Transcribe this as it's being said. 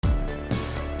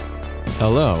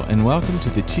Hello, and welcome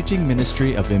to the teaching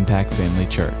ministry of Impact Family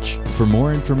Church. For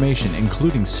more information,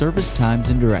 including service times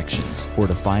and directions, or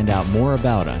to find out more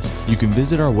about us, you can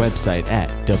visit our website at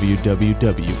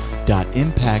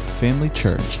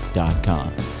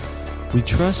www.impactfamilychurch.com. We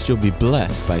trust you'll be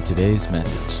blessed by today's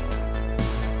message.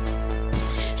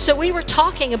 So we were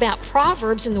talking about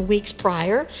Proverbs in the weeks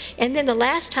prior, and then the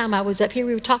last time I was up here,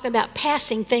 we were talking about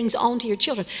passing things on to your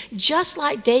children. Just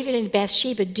like David and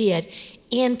Bathsheba did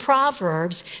in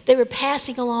Proverbs, they were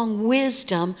passing along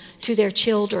wisdom to their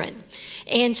children.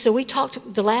 And so we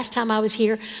talked the last time I was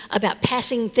here about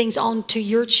passing things on to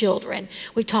your children.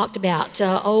 We talked about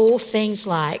things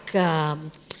like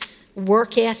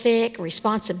work ethic,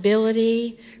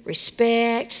 responsibility,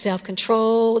 respect,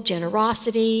 self-control,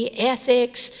 generosity,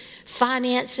 ethics,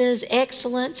 finances,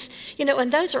 excellence,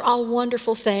 and those are all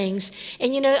wonderful things.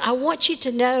 And, I want you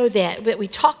to know that we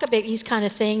talk about these kind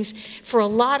of things for a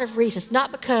lot of reasons,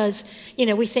 not because,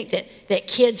 we think that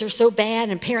kids are so bad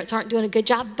and parents aren't doing a good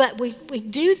job, but we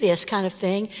do this kind of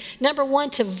thing, number one,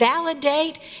 to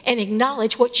validate and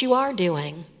acknowledge what you are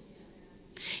doing.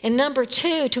 And number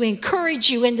two, to encourage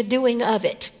you in the doing of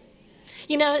it.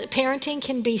 Parenting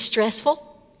can be stressful.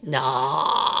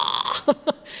 Nah.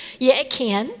 Yeah, it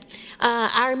can.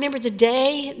 I remember the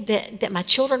day that my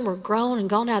children were grown and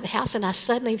gone out of the house, and I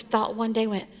suddenly thought one day,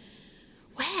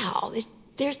 wow,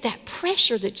 there's that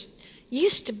pressure that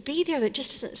used to be there that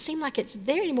just doesn't seem like it's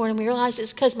there anymore. And we realized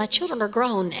it's because my children are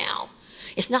grown now.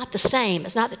 It's not the same.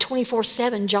 It's not the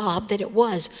 24/7 job that it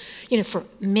was, for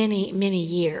many, many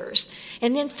years.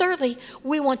 And then thirdly,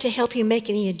 we want to help you make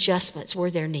any adjustments where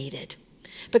they're needed.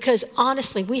 Because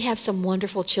honestly, we have some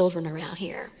wonderful children around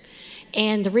here.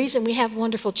 And the reason we have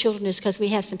wonderful children is because we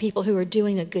have some people who are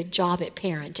doing a good job at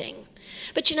parenting.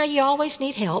 But you always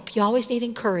need help. You always need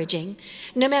encouraging.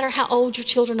 No matter how old your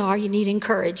children are, you need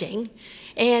encouraging.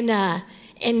 And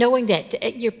knowing that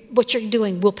what you're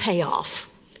doing will pay off.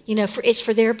 It's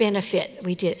for their benefit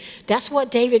we did. That's what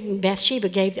David and Bathsheba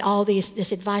gave all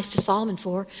this advice to Solomon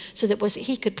for, so that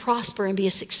he could prosper and be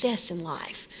a success in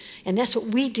life. And that's what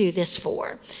we do this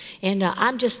for. And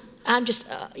I'm just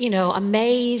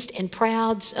amazed and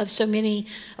proud of so many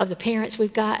of the parents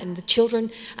we've got and the children.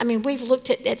 I mean, we've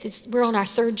looked at this. We're on our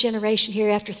third generation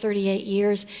here after 38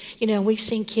 years. We've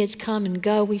seen kids come and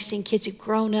go. We've seen kids who've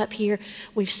grown up here.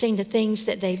 We've seen the things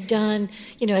that they've done,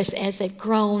 as they've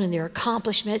grown and their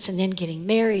accomplishments, and then getting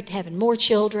married, having more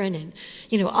children, and,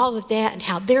 all of that, and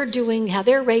how they're doing, how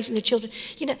they're raising their children.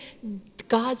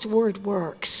 God's word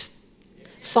works.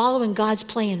 Following God's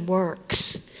plan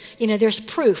works. There's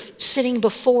proof sitting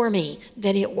before me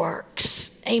that it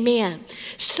works. Amen.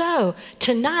 So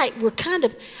tonight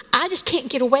I just can't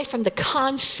get away from the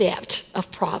concept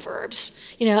of Proverbs,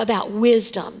 about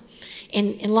wisdom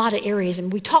in a lot of areas.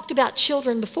 And we talked about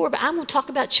children before, but I'm going to talk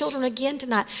about children again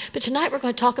tonight. But tonight we're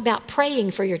going to talk about praying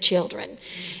for your children.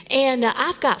 And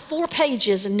I've got 4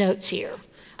 pages of notes here.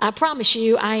 I promise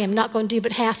you I am not going to do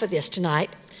but half of this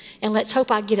tonight. And let's hope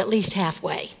I get at least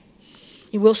halfway.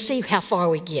 We'll see how far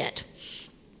we get.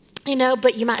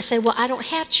 But you might say, well, I don't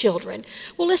have children.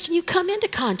 Well, listen, you come into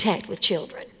contact with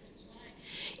children.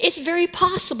 It's very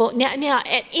possible. Now,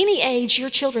 at any age,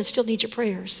 your children still need your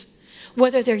prayers.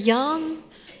 Whether they're young,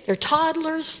 they're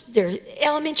toddlers, they're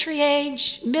elementary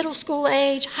age, middle school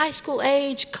age, high school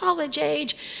age, college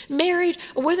age, married,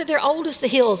 or whether they're old as the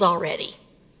hills already.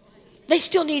 They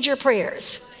still need your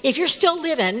prayers. If you're still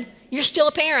living, you're still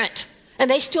a parent,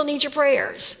 and they still need your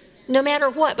prayers, no matter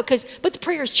what, but the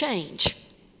prayers change.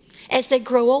 As they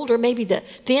grow older, maybe the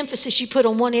emphasis you put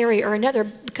on one area or another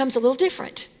becomes a little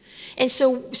different. And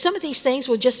so some of these things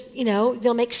will just,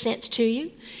 they'll make sense to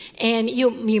you, and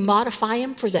you modify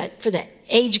them for that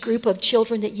age group of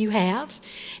children that you have.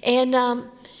 And,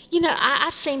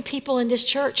 I've seen people in this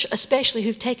church, especially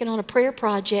who've taken on a prayer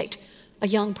project, a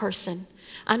young person.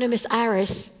 I know Miss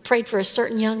Iris prayed for a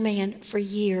certain young man for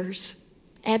years,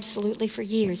 absolutely for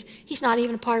years. He's not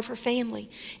even a part of her family.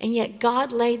 And yet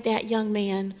God laid that young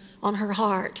man on her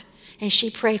heart, and she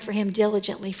prayed for him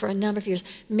diligently for a number of years.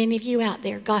 Many of you out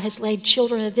there, God has laid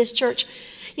children of this church,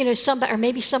 somebody, or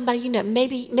maybe somebody,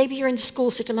 maybe you're in the school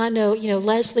system. I know,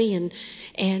 Leslie and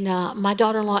my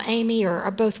daughter-in-law Amy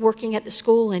are both working at the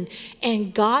school, and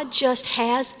God just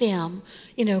has them,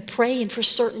 praying for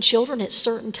certain children at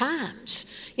certain times,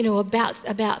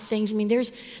 about things. I mean,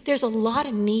 there's a lot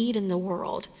of need in the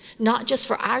world, not just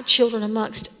for our children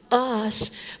amongst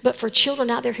us, but for children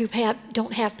out there who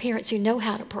don't have parents who know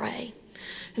how to pray.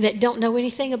 that don't know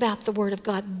anything about the Word of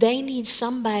God. They need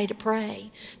somebody to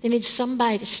pray. They need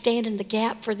somebody to stand in the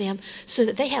gap for them so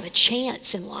that they have a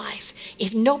chance in life.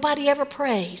 If nobody ever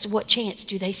prays, what chance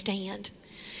do they stand?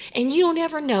 And you don't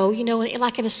ever know,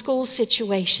 like in a school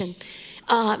situation,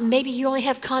 maybe you only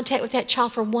have contact with that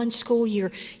child for one school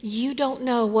year. You don't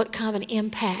know what kind of an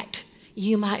impact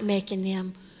you might make in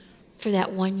them for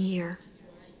that 1 year.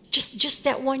 Just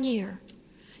that 1 year.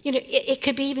 It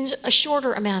could be even a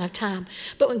shorter amount of time.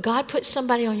 But when God puts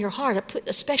somebody on your heart,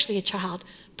 especially a child,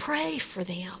 pray for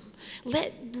them.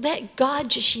 Let God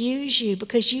just use you,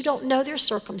 because you don't know their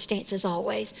circumstances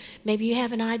always. Maybe you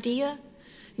have an idea.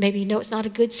 Maybe you know it's not a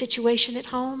good situation at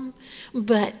home.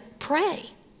 But pray.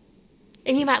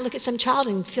 And you might look at some child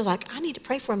and feel like, I need to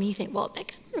pray for them. And you think, well, they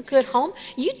got a good home.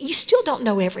 You still don't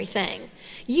know everything.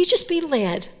 You just be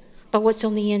led by what's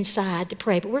on the inside to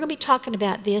pray. But we're going to be talking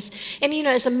about this. And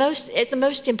as the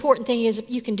most important thing is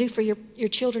you can do for your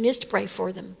children is to pray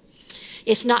for them.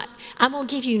 It's not, I'm going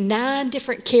to give you 9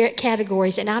 different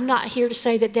categories, and I'm not here to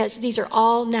say that these are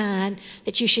all 9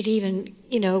 that you should even,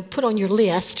 put on your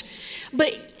list.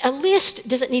 But a list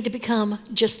doesn't need to become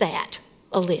just that,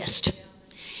 a list.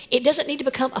 It doesn't need to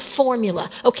become a formula.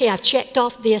 Okay, I've checked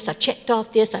off this, I've checked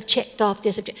off this, I've checked off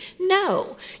this.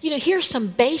 No. Here's some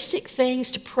basic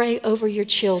things to pray over your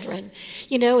children.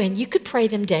 And you could pray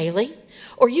them daily,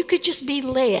 or you could just be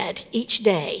led each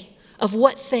day of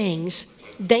what things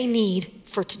they need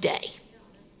for today.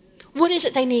 What is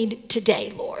it they need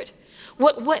today, Lord?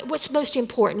 What's most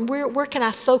important? Where can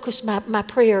I focus my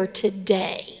prayer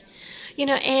today?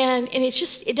 And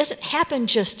it doesn't happen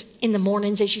just in the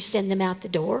mornings as you send them out the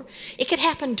door. It could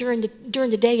happen during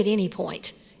the day at any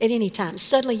point, at any time.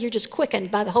 Suddenly you're just quickened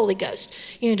by the Holy Ghost,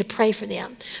 to pray for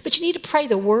them. But you need to pray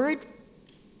the Word.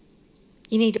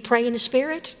 You need to pray in the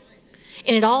Spirit.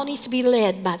 And it all needs to be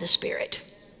led by the Spirit.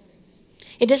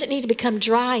 It doesn't need to become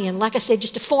dry and, like I said,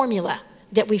 just a formula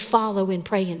that we follow in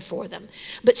praying for them.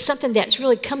 But something that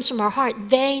really comes from our heart.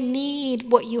 They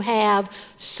need what you have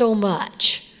so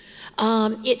much.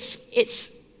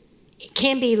 It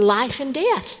can be life and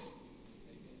death.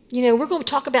 We're going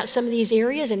to talk about some of these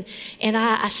areas, and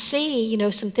I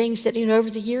see, some things that, over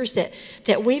the years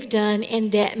that we've done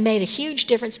and that made a huge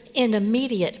difference in an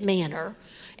immediate manner,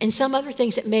 and some other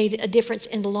things that made a difference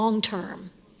in the long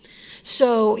term.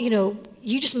 So,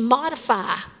 you just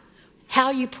modify how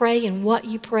you pray and what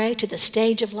you pray to the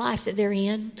stage of life that they're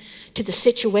in, to the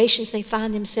situations they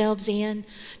find themselves in,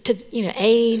 to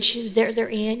age they're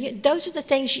in. Those are the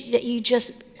things that you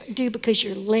just do because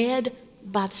you're led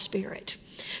by the Spirit.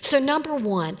 So number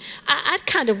 1, I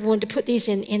kind of wanted to put these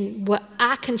in what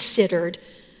I considered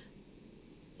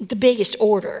the biggest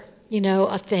order,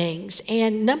 of things.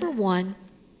 And number 1,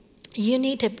 you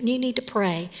need to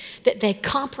pray that they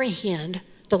comprehend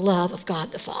the love of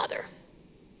God the Father.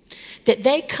 That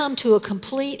they come to a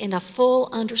complete and a full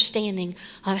understanding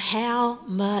of how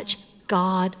much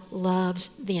God loves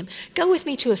them. Go with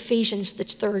me to Ephesians, the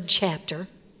 3rd chapter.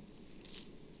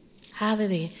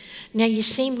 Hallelujah. Now, you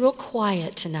seem real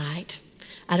quiet tonight.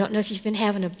 I don't know if you've been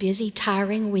having a busy,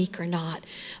 tiring week or not,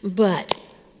 but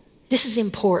this is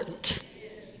important.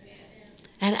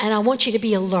 And I want you to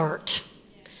be alert.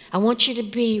 I want you to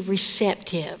be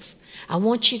receptive. I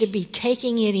want you to be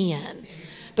taking it in,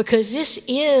 because this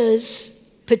is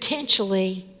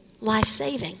potentially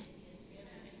life-saving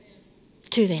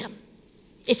to them.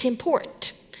 It's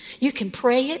important. You can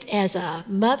pray it as a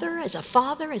mother, as a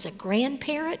father, as a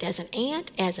grandparent, as an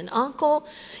aunt, as an uncle,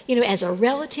 as a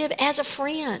relative, as a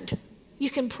friend. You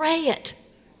can pray it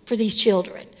for these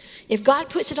children. If God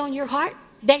puts it on your heart,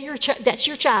 that's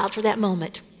your child for that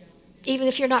moment. Even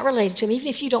if you're not related to them, even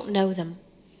if you don't know them.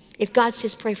 If God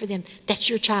says pray for them, that's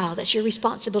your child. That's your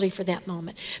responsibility for that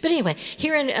moment. But anyway,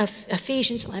 here in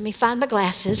Ephesians, let me find my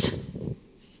glasses.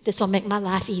 This will make my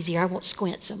life easier. I won't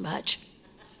squint so much.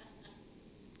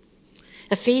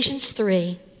 Ephesians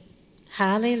 3.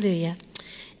 Hallelujah.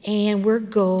 And we're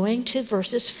going to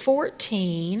verses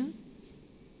 14.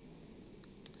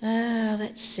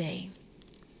 Let's see.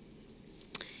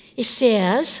 It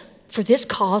says, "For this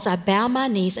cause I bow my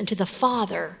knees unto the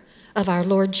Father of our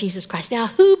Lord Jesus Christ." Now,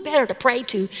 who better to pray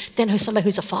to than somebody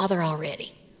who's a father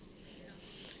already?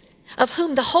 "Of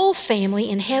whom the whole family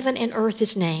in heaven and earth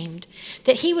is named,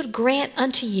 that he would grant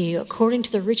unto you, according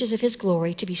to the riches of his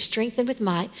glory, to be strengthened with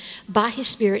might by his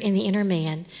Spirit in the inner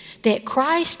man, that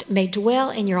Christ may dwell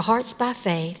in your hearts by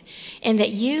faith, and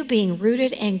that you, being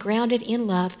rooted and grounded in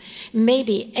love, may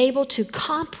be able to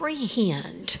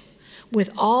comprehend with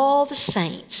all the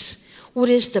saints what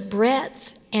is the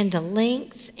breadth and the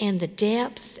length and the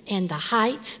depth and the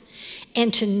height,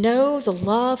 and to know the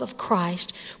love of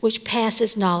Christ, which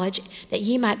passes knowledge, that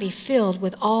ye might be filled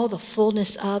with all the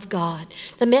fullness of God."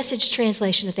 The Message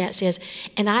translation of that says,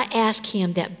 "And I ask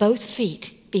him that both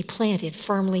feet be planted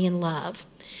firmly in love,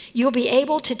 you'll be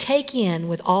able to take in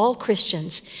with all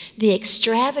Christians the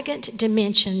extravagant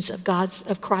dimensions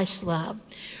of Christ's love.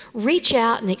 Reach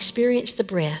out and experience the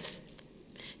breadth.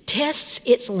 Test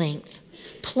its length.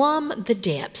 Plumb the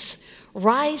depths.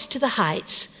 Rise to the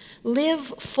heights. Live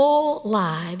full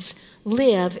lives.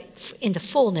 Live in the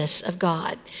fullness of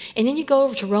God. And then you go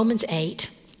over to Romans 8.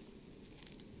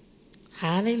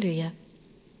 Hallelujah.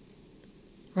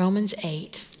 Romans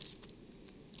 8.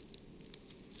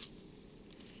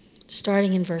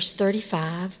 Starting in verse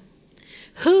 35.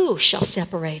 Who shall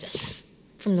separate us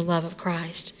from the love of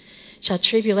Christ? Shall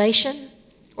tribulation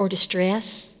or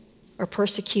distress or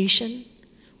persecution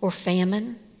or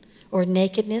famine or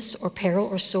nakedness or peril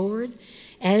or sword?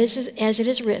 As it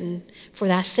is written, for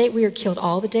thy sake we are killed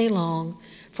all the day long,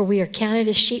 for we are counted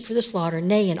as sheep for the slaughter.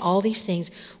 Nay, in all these things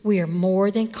we are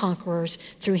more than conquerors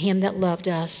through him that loved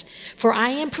us. For I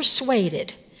am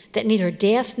persuaded that neither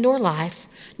death nor life,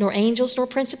 nor angels, nor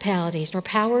principalities, nor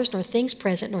powers, nor things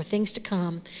present, nor things to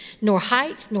come, nor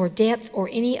height, nor depth, or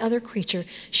any other creature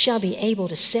shall be able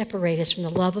to separate us from the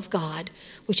love of God,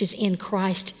 which is in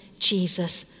Christ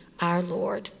Jesus our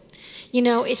Lord. You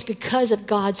know, it's because of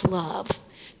God's love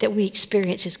that we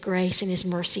experience his grace and his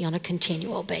mercy on a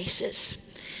continual basis.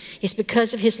 It's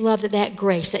because of his love that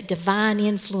grace, that divine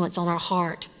influence on our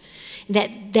heart,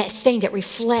 that thing that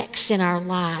reflects in our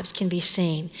lives can be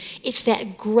seen. It's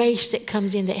that grace that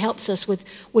comes in that helps us with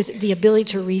the ability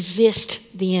to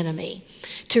resist the enemy,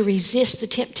 to resist the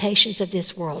temptations of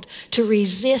this world, to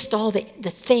resist all the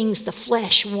things the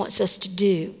flesh wants us to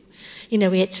do. You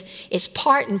know, it's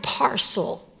part and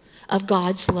parcel of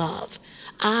God's love.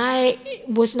 I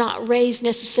was not raised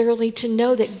necessarily to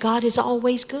know that God is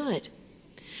always good.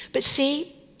 But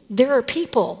see, there are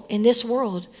people in this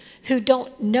world who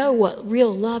don't know what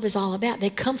real love is all about. They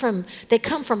come from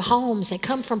homes, they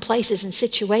come from places and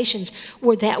situations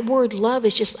where that word love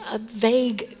is just a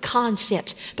vague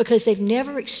concept because they've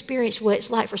never experienced what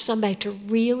it's like for somebody to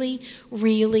really,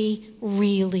 really,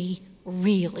 really,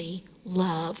 really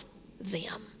love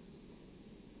them.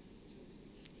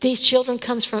 Some children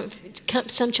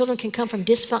can come from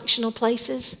dysfunctional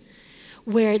places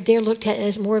where they're looked at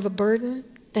as more of a burden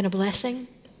than a blessing,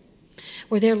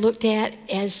 where they're looked at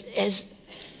as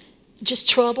just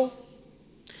trouble,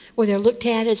 where they're looked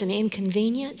at as an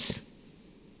inconvenience.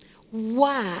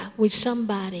 Why would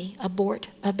somebody abort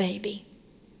a baby?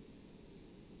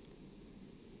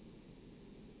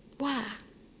 Why?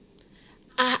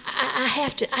 I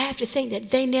have to think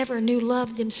that they never knew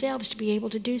love themselves to be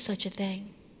able to do such a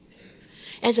thing.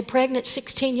 As a pregnant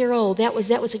 16-year-old, that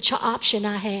was an option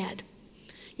I had.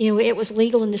 You know, it was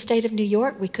legal in the state of New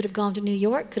York. We could have gone to New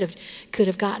York, could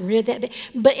have gotten rid of that.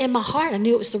 But in my heart, I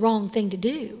knew it was the wrong thing to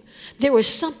do. There was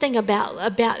something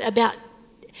about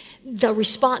the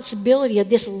responsibility of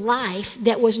this life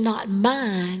that was not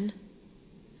mine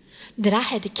that I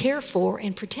had to care for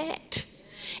and protect.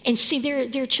 And see,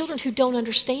 there are children who don't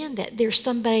understand that. There's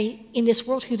somebody in this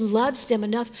world who loves them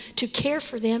enough to care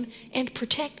for them and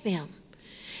protect them.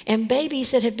 And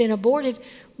babies that have been aborted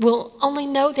will only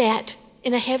know that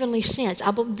in a heavenly sense.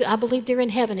 I believe they're in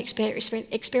heaven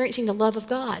experiencing the love of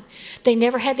God. They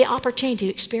never had the opportunity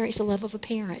to experience the love of a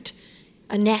parent,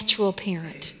 a natural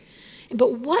parent.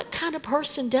 But what kind of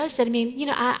person does that? I mean, you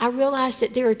know, I realize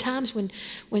that there are times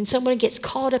when someone gets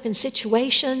caught up in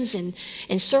situations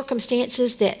and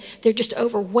circumstances that they're just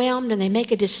overwhelmed and they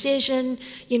make a decision,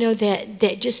 you know,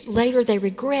 that just later they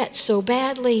regret so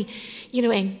badly, you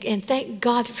know, and thank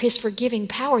God for his forgiving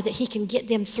power that he can get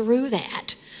them through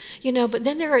that. You know, but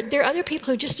then there are other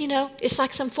people who just, you know, it's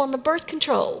like some form of birth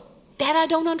control. That I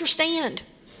don't understand.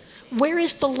 Where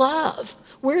is the love?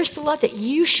 Where is the love that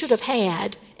you should have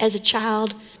had as a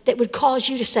child that would cause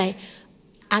you to say,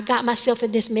 I got myself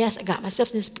in this mess, I got myself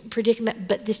in this predicament,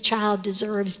 but this child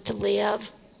deserves to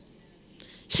live?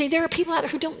 See, there are people out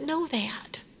there who don't know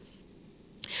that.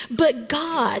 But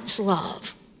God's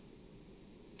love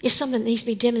is something that needs to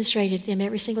be demonstrated to them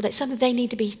every single day, something they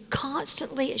need to be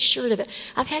constantly assured of it.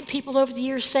 I've had people over the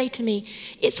years say to me,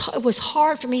 it was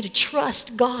hard for me to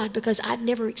trust God because I'd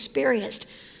never experienced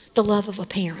the love of a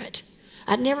parent.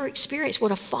 I'd never experienced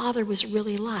what a father was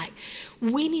really like.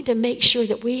 We need to make sure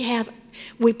that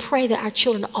we pray that our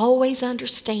children always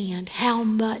understand how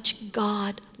much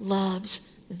God loves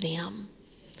them,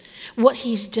 what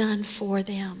he's done for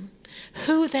them,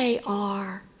 who they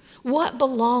are, what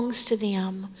belongs to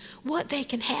them, what they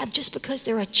can have just because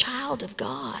they're a child of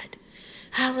God.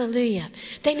 Hallelujah.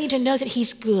 They need to know that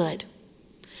he's good.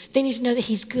 They need to know that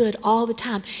he's good all the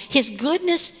time. His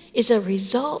goodness is a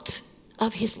result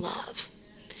of his love.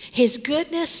 His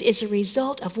goodness is a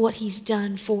result of what he's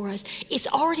done for us. It's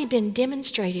already been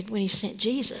demonstrated when he sent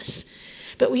Jesus.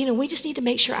 But we just need to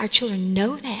make sure our children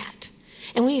know that.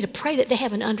 And we need to pray that they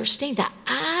have an understanding.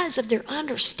 The eyes of their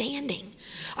understanding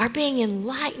are being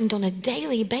enlightened on a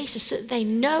daily basis so that they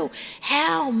know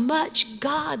how much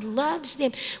God loves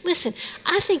them. Listen,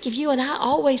 I think if you and I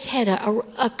always had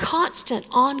a constant,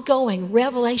 ongoing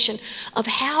revelation of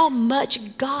how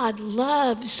much God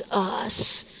loves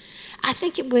us, I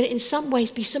think it would in some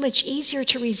ways be so much easier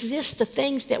to resist the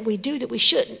things that we do that we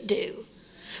shouldn't do.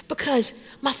 Because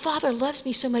my Father loves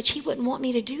me so much, he wouldn't want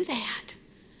me to do that.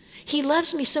 He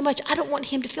loves me so much, I don't want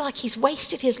him to feel like he's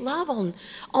wasted his love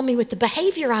on me with the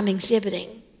behavior I'm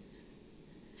exhibiting.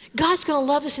 God's going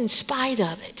to love us in spite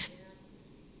of it.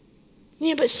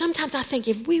 But sometimes I think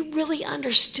if we really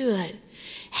understood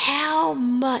how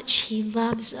much he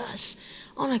loves us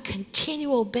on a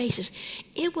continual basis,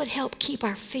 it would help keep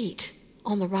our feet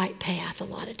on the right path a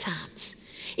lot of times.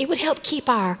 It would help keep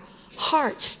our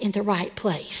hearts in the right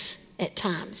place at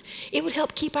times. It would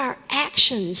help keep our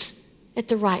actions at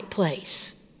the right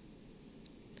place.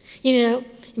 In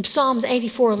Psalms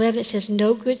 84:11 it says,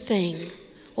 "No good thing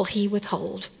will he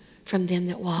withhold from them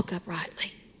that walk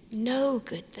uprightly." No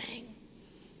good thing.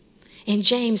 In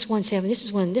James 1:7,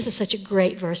 this is such a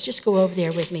great verse. Just go over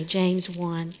there with me. James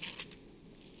 1.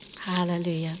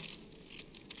 Hallelujah.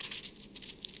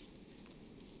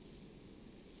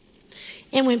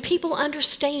 And when people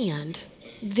understand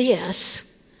this,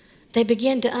 they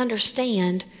begin to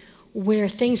understand where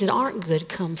things that aren't good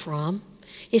come from.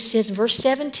 It says in verse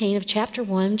 17 of chapter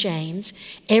 1, James,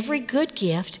 "Every good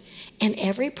gift and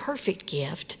every perfect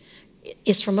gift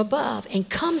is from above and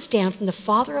comes down from the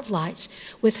Father of lights,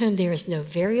 with whom there is no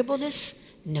variableness,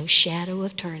 no shadow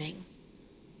of turning."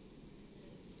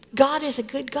 God is a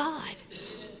good God.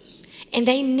 And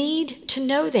they need to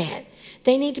know that.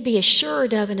 They need to be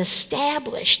assured of and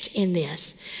established in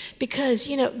this. Because,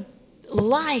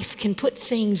 life can put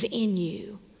things in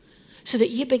you so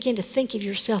that you begin to think of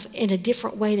yourself in a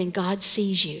different way than God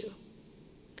sees you.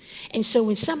 And so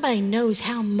when somebody knows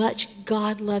how much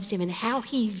God loves them and how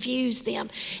he views them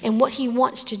and what he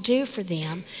wants to do for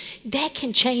them, that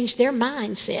can change their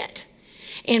mindset.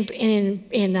 And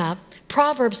in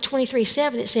Proverbs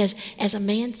 23:7, it says, "As a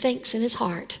man thinks in his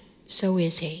heart, so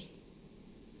is he."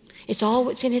 It's all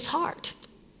what's in his heart.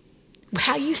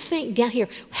 How you think down here,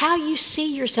 how you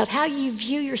see yourself, how you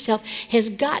view yourself has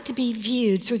got to be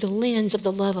viewed through the lens of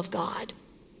the love of God.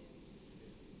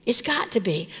 It's got to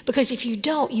be. Because if you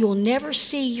don't, you will never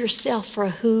see yourself for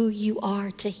who you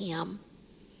are to him.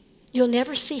 You'll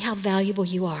never see how valuable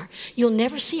you are. You'll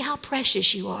never see how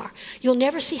precious you are. You'll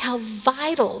never see how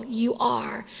vital you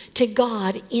are to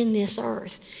God in this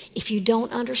earth if you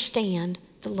don't understand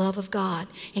the love of God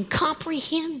and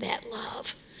comprehend that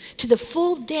love to the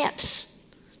full depths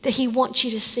that he wants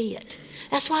you to see it.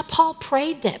 That's why Paul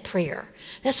prayed that prayer.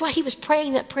 That's why he was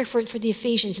praying that prayer for the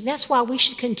Ephesians. And that's why we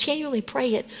should continually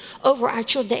pray it over our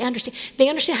children. They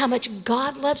understand how much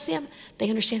God loves them. They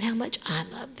understand how much I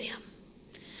love them.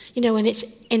 And it's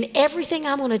in everything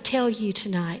I'm going to tell you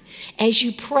tonight, as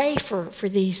you pray for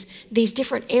these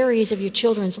different areas of your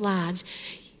children's lives,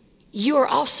 you are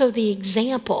also the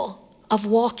example of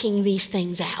walking these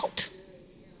things out.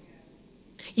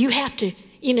 You have to,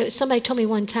 somebody told me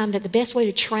one time that the best way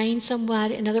to train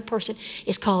another person,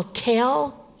 is called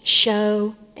tell,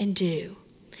 show, and do.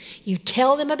 You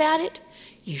tell them about it,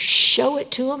 you show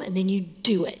it to them, and then you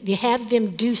do it. You have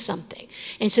them do something,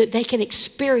 and so they can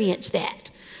experience that.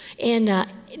 And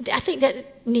I think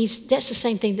that's the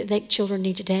same thing that children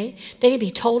need today. They need to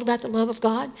be told about the love of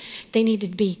God. They need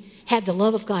to have the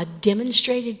love of God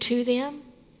demonstrated to them.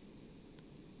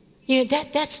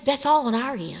 That's all on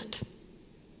our end.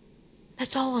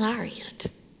 That's all on our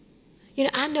end.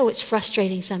 I know it's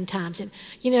frustrating sometimes. And,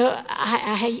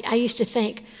 I used to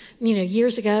think,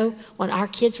 years ago when our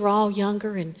kids were all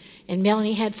younger and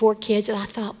Melanie had 4 kids, and I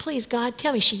thought, please, God,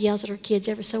 tell me she yells at her kids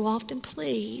ever so often,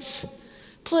 please.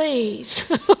 Please.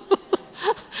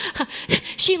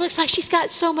 She looks like she's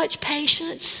got so much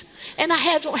patience, and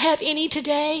I don't have any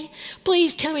today.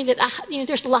 Please tell me that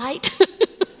there's light.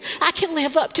 I can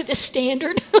live up to this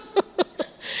standard.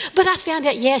 But I found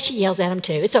out, she yells at them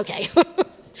too. It's okay.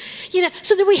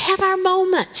 So that we have our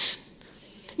moments.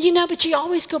 But you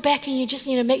always go back and you just,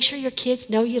 make sure your kids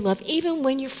know you love, even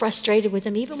when you're frustrated with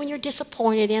them, even when you're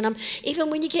disappointed in them, even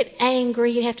when you get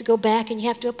angry, you have to go back and you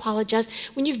have to apologize.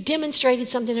 When you've demonstrated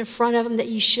something in front of them that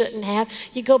you shouldn't have,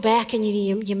 you go back and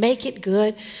you make it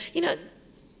good.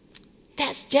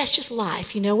 That's just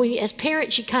life. As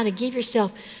parents, you kind of give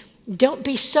yourself, don't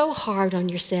be so hard on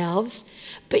yourselves,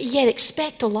 but yet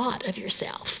expect a lot of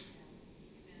yourself.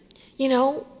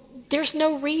 There's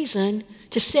no reason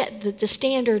to set the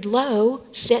standard low,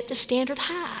 set the standard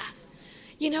high.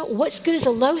 What's good is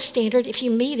a low standard if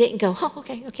you meet it and go, oh,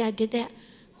 okay, I did that.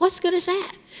 What's good is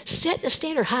that? Set the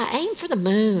standard high. Aim for the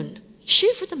moon.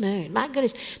 Shoot for the moon. My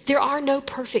goodness, there are no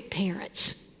perfect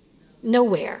parents.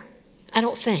 Nowhere. I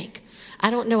don't think. I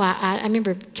don't know. I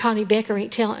remember Connie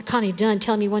Dunn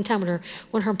telling me one time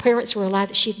when her parents were alive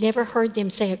that she'd never heard them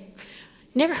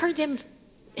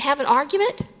have an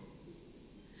argument.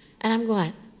 And I'm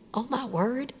going, oh my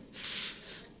word.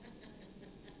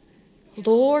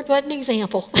 Lord, what an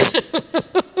example.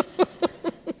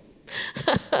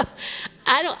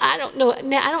 I don't know.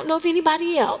 Now, I don't know of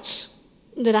anybody else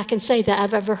that I can say that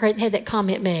I've ever had that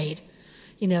comment made.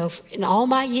 In all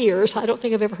my years, I don't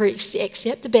think I've ever heard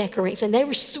except the Beckerings. And they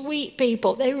were sweet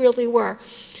people. They really were.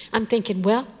 I'm thinking,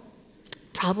 well,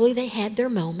 probably they had their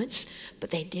moments,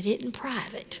 but they did it in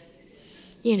private.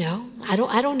 I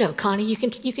don't know, Connie. You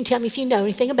can tell me if you know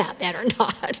anything about that or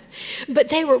not. But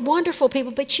they were wonderful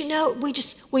people. But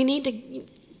we need to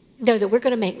know that we're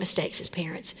going to make mistakes as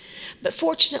parents. But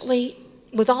fortunately,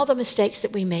 with all the mistakes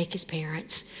that we make as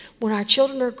parents, when our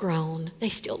children are grown, they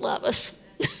still love us.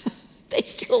 They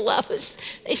still love us.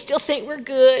 They still think we're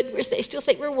good. They still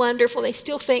think we're wonderful. They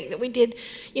still think that we did,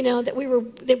 that we were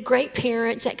the great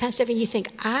parents, that kind of stuff. And you think,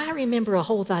 I remember a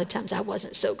whole lot of times I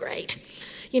wasn't so great.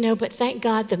 But thank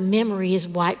God the memory is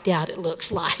wiped out, it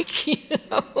looks like.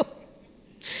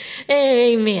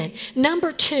 Amen.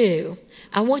 Number 2,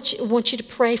 I want you to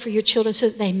pray for your children so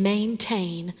that they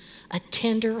maintain a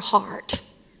tender heart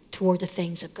toward the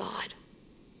things of God.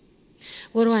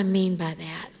 What do I mean by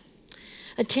that?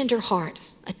 A tender heart,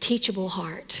 a teachable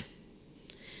heart,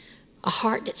 a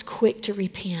heart that's quick to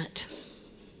repent,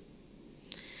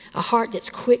 a heart that's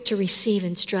quick to receive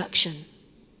instruction,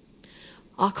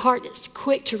 a heart that's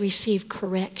quick to receive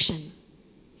correction,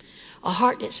 a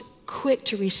heart that's quick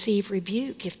to receive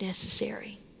rebuke if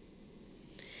necessary,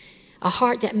 a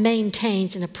heart that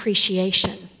maintains an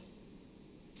appreciation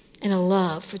and a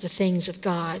love for the things of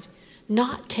God,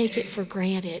 not take it for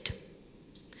granted.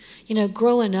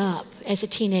 Growing up as a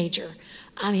teenager,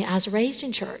 I was raised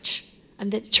in church.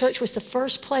 And the church was the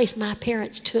first place my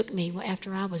parents took me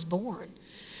after I was born.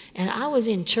 And I was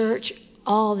in church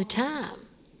all the time.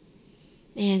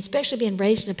 And especially being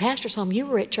raised in a pastor's home, you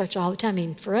were at church all the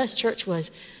time. For us, church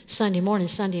was Sunday morning,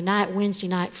 Sunday night, Wednesday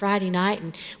night, Friday night.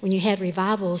 And when you had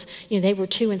revivals, they were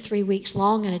 2 and 3 weeks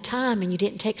long at a time, and you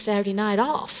didn't take Saturday night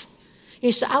off.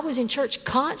 So I was in church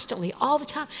constantly, all the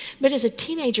time. But as a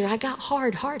teenager, I got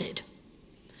hard-hearted.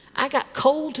 I got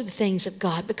cold to the things of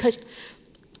God because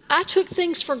I took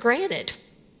things for granted.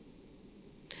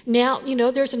 Now,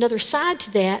 there's another side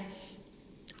to that.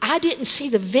 I didn't see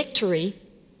the victory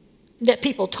that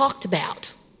people talked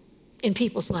about in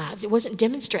people's lives. It wasn't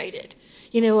demonstrated.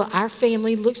 Our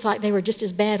family looks like they were just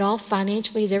as bad off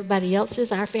financially as everybody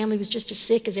else's. Our family was just as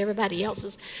sick as everybody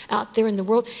else's out there in the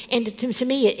world. And to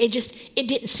me, it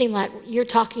didn't seem like you're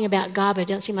talking about God, but it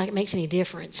doesn't seem like it makes any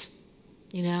difference.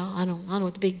 I don't know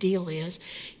what the big deal is.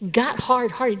 Got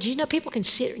hard-hearted. Do you know people can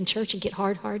sit in church and get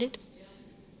hard-hearted?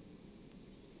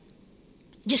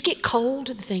 Just get cold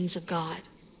to the things of God.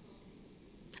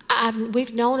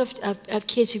 We've known of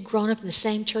kids who've grown up in the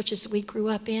same churches that we grew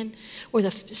up in, where the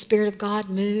Spirit of God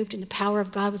moved and the power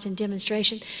of God was in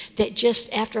demonstration, that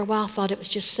just after a while thought it was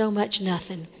just so much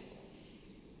nothing.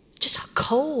 Just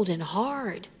cold and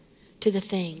hard to the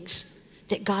things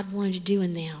that God wanted to do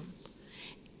in them.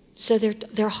 So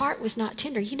their heart was not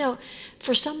tender.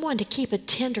 For someone to keep a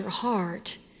tender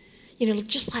heart,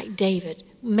 just like David,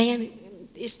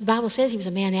 the Bible says he was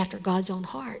a man after God's own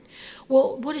heart.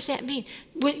 Well, what does that mean?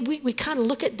 We kind of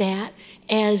look at that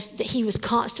as that he was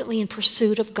constantly in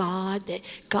pursuit of God, that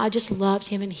God just loved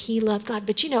him and he loved God.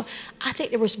 But I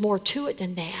think there was more to it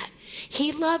than that.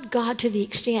 He loved God to the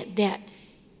extent that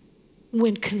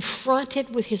when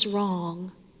confronted with his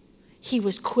wrong, he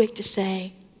was quick to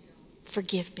say,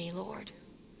 "Forgive me, Lord.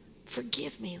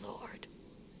 Forgive me, Lord.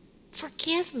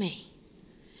 Forgive me."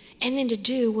 And then to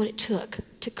do what it took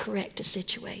to correct a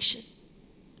situation.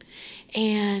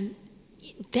 And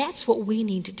that's what we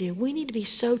need to do. We need to be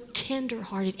so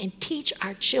tender-hearted and teach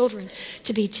our children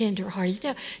to be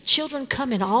tender-hearted. Children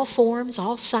come in all forms,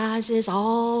 all sizes,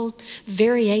 all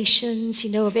variations,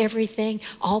 of everything,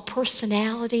 all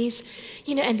personalities.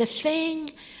 And the thing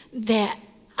that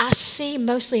I see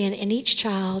mostly in each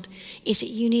child is that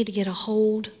you need to get a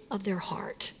hold of their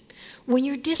heart. When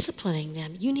you're disciplining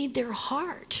them, you need their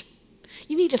heart.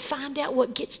 You need to find out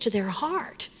what gets to their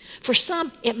heart. For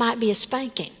some, it might be a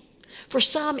spanking. For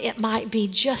some, it might be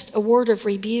just a word of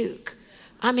rebuke.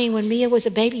 I mean, when Mia was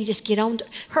a baby, you just get on to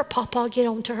her, Papa get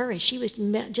on to her, and she was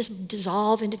just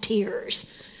dissolve into tears.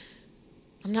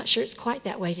 I'm not sure it's quite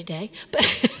that way today,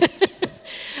 but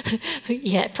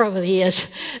yeah, it probably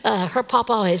is. Her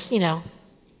Papa is, the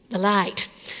light.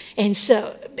 And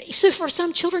so for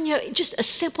some children, just a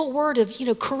simple word of,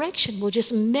 correction will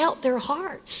just melt their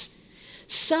hearts.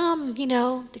 Some,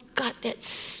 they've got that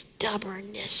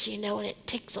stubbornness, and it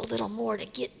takes a little more to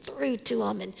get through to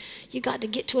them. And you got to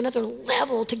get to another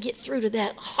level to get through to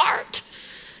that heart,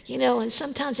 and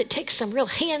sometimes it takes some real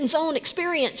hands-on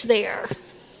experience there.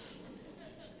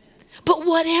 But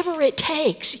whatever it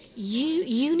takes,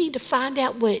 you need to find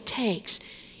out what it takes.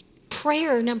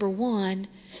 Prayer, number one,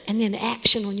 and then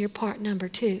action on your part, number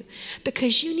two.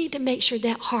 Because you need to make sure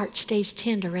that heart stays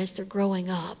tender as they're growing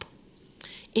up.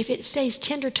 If it stays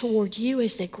tender toward you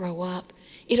as they grow up,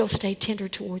 it'll stay tender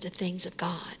toward the things of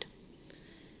God.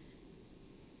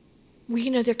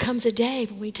 There comes a day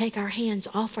when we take our hands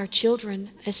off our children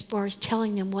as far as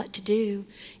telling them what to do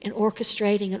and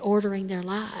orchestrating and ordering their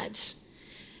lives.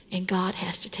 And God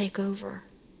has to take over.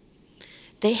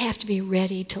 They have to be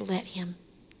ready to let Him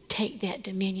take that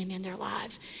dominion in their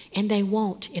lives. And they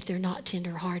won't if they're not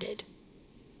tender-hearted.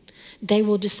 They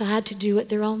will decide to do it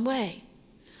their own way.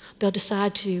 They'll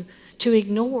decide to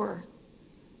ignore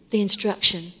the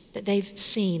instruction that they've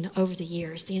seen over the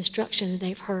years, the instruction that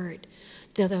they've heard.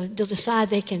 They'll decide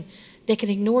they can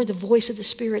ignore the voice of the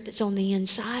Spirit that's on the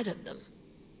inside of them.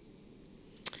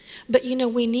 But,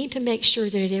 we need to make sure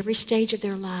that at every stage of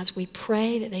their lives, we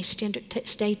pray that they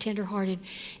stay tenderhearted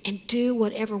and do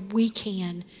whatever we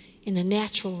can in the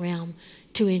natural realm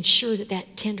to ensure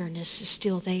that tenderness is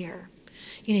still there.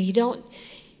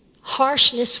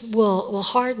 Harshness will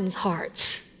harden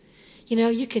hearts.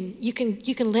 You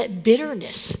can let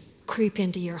bitterness creep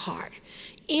into your heart.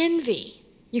 Envy,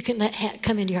 you can let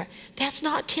come into your heart. That's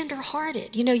not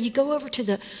tender-hearted. You go over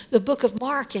to the book of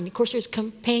Mark, and of course there's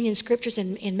companion scriptures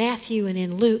in Matthew and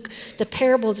in Luke. The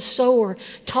parable of the sower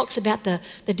talks about the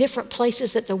different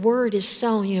places that the word is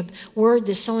sown. Word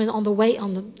is sown on the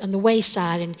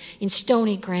wayside and in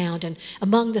stony ground and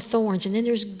among the thorns. And then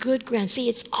there's good ground. See,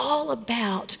 it's all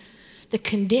about the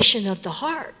condition of the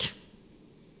heart.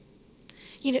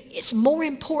 It's more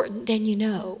important than you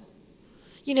know.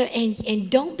 And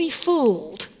don't be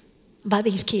fooled by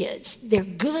these kids. They're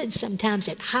good sometimes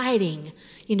at hiding,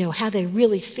 how they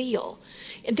really feel.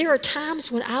 And there are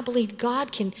times when I believe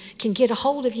God can get a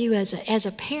hold of you as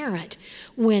a parent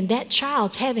when that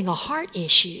child's having a heart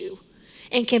issue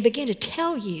and can begin to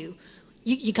tell you,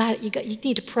 you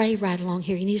need to pray right along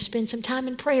here. You need to spend some time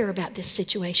in prayer about this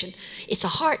situation. It's a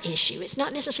heart issue. It's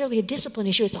not necessarily a discipline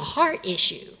issue. It's a heart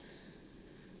issue.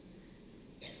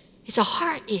 It's a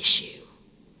heart issue.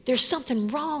 There's something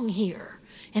wrong here.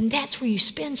 And that's where you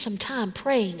spend some time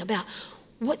praying about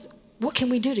what can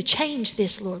we do to change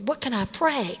this, Lord? What can I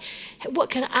pray?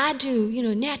 What can I do,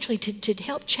 naturally to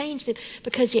help change it?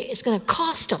 Because it's going to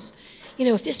cost them.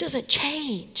 If this doesn't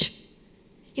change,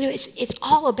 it's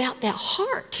all about that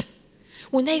heart.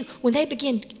 When they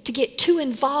begin to get too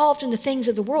involved in the things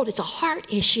of the world, it's a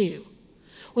heart issue.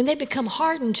 When they become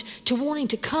hardened to wanting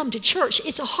to come to church,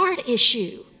 it's a heart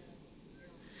issue.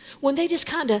 When they just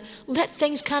kind of let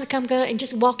things kind of come go and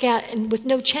just walk out and with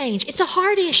no change, it's a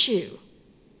heart issue.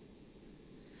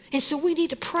 And so we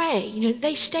need to pray.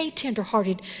 They stay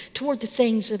tenderhearted toward the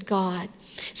things of God.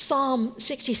 Psalm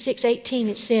 66:18,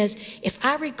 it says, "If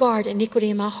I regard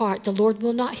iniquity in my heart, the Lord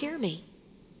will not hear me."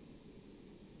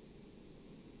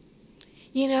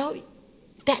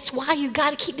 That's why you got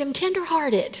to keep them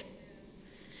tenderhearted.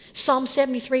 Psalm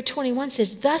 73:21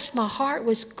 says, "Thus my heart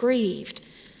was grieved,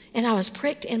 and I was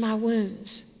pricked in my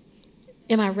wounds,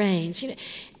 in my reins."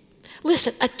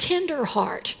 Listen, a tender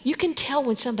heart, you can tell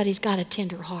when somebody's got a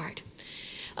tender heart.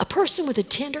 A person with a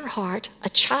tender heart, a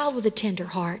child with a tender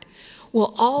heart,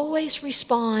 will always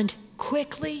respond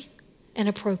quickly and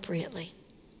appropriately.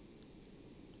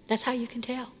 That's how you can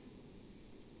tell.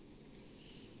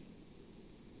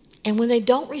 And when they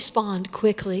don't respond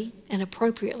quickly and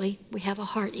appropriately, we have a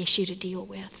heart issue to deal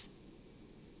with.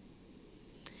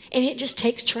 And it just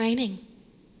takes training.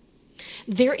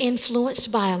 They're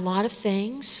influenced by a lot of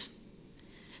things.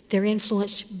 They're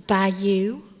influenced by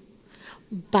you,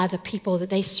 by the people that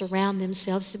they surround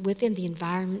themselves with in the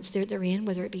environments that they're in,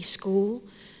 whether it be school,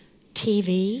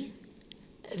 TV,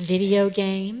 video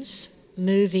games,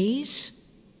 movies.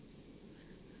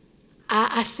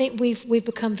 I think we've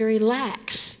become very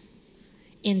lax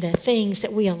in the things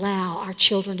that we allow our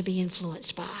children to be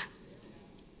influenced by.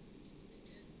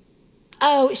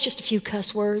 Oh, it's just a few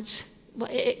cuss words. Well,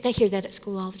 they hear that at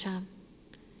school all the time.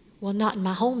 Well, not in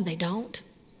my home, they don't.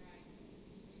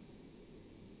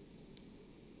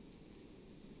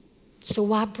 So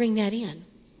why bring that in?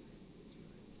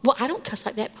 Well, I don't cuss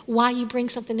like that. Why you bring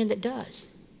something in that does?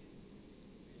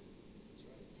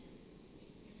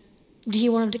 Do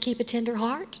you want them to keep a tender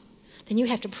heart? Then you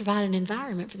have to provide an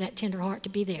environment for that tender heart to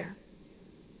be there.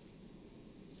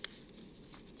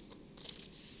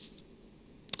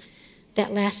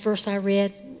 That last verse I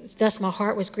read, thus my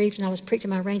heart was grieved and I was pricked in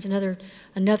my reins.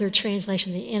 Another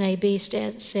translation, the NAB,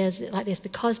 says it like this: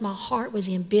 because my heart was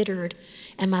embittered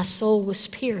and my soul was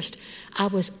pierced, I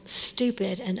was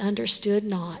stupid and understood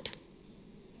not.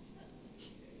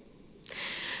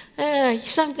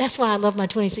 That's why I love my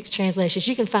 26 translations.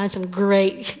 You can find some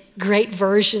great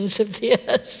versions of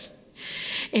this.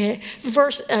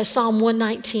 Psalm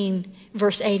 119,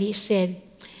 verse 80 said,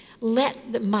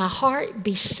 let my heart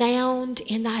be sound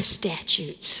in thy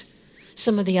statutes.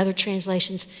 Some of the other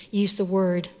translations use the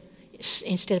word,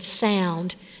 instead of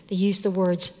sound, they use the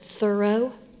words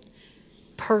thorough,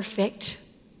 perfect,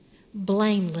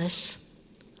 blameless,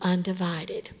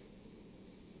 undivided.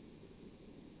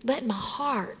 Let my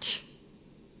heart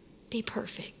be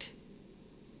perfect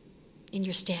in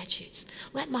your statutes.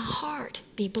 Let my heart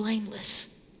be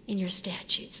blameless in your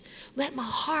statutes. Let my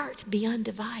heart be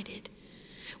undivided.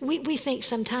 We think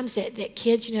sometimes that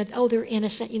kids, they're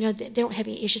innocent, they don't have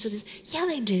any issues with this. Yeah,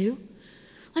 they do.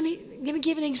 Let me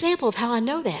give an example of how I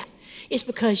know that. It's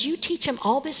because you teach them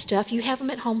all this stuff. You have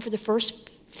them at home for the first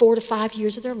 4 to 5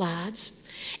 years of their lives,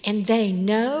 and they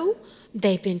know,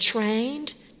 they've been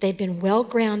trained, they've been well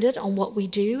grounded on what we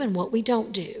do and what we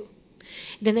don't do.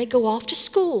 Then they go off to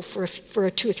school for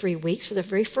 2 or 3 weeks for the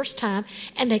very first time,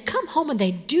 and they come home and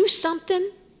they do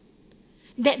something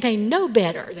that they know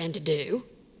better than to do.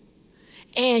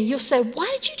 And you'll say, why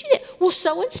did you do that? Well,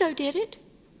 so-and-so did it.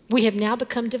 We have now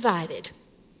become divided.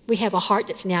 We have a heart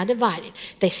that's now divided.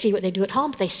 They see what they do at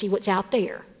home, but they see what's out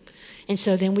there. And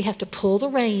so then we have to pull the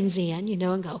reins in,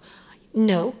 and go,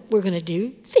 no, we're going to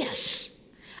do this.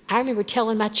 I remember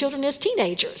telling my children as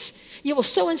teenagers, well,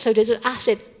 so-and-so did it. I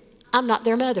said, I'm not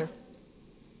their mother.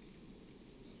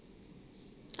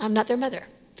 I'm not their mother.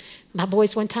 My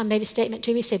boys one time made a statement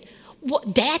to me, said, well,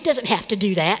 Dad doesn't have to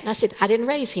do that. And I said, I didn't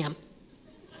raise him.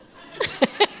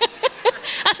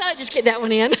 I thought I'd just get that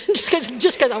one in, just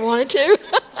because I wanted to.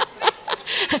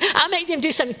 I made them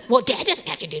do something. Well, Dad doesn't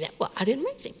have to do that. Well, I didn't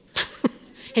raise him.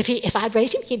 If I'd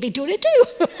raised him, he'd be doing it too.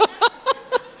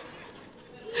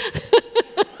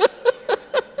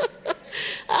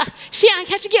 See, I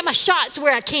have to get my shots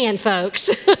where I can, folks.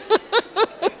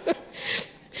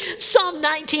 Psalm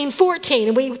 19:14,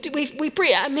 and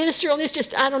I ministered on this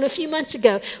just, a few months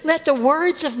ago. Let the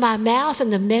words of my mouth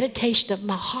and the meditation of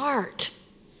my heart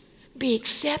be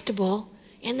acceptable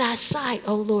in thy sight,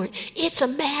 O Lord. It's a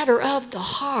matter of the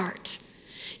heart.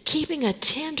 Keeping a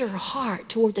tender heart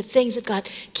toward the things of God.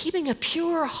 Keeping a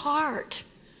pure heart.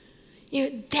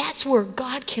 That's where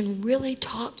God can really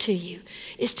talk to you,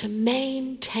 is to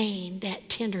maintain that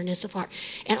tenderness of heart.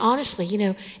 And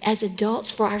honestly, as adults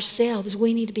for ourselves,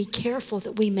 we need to be careful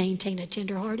that we maintain a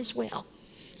tender heart as well.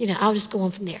 I'll just go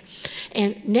on from there.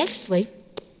 And nextly,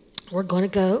 we're going to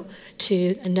go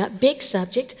to a big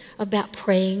subject about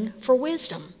praying for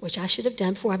wisdom, which I should have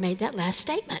done before I made that last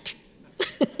statement.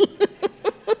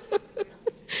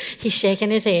 He's shaking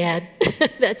his head.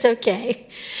 That's okay.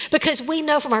 Because we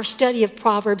know from our study of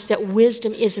Proverbs that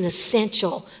wisdom is an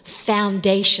essential,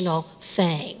 foundational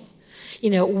thing.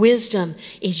 Wisdom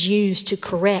is used to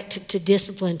correct, to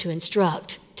discipline, to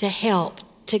instruct, to help,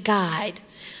 to guide.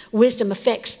 Wisdom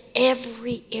affects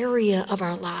every area of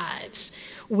our lives.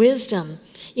 Wisdom,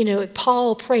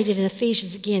 Paul prayed it in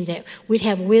Ephesians again, that we'd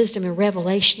have wisdom and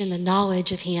revelation and the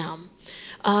knowledge of him.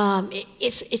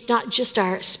 It's not just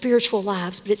our spiritual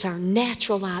lives, but it's our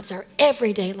natural lives, our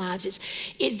everyday lives.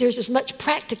 There's as much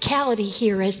practicality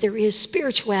here as there is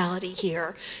spirituality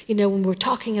here, when we're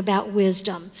talking about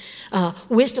wisdom.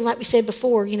 Wisdom, like we said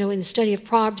before, in the study of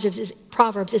Proverbs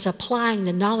is applying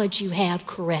the knowledge you have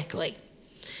correctly.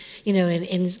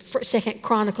 In 2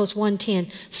 Chronicles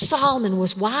 1:10, Solomon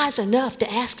was wise enough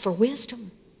to ask for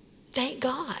wisdom. Thank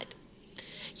God.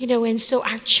 And so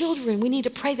our children, we need to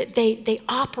pray that they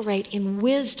operate in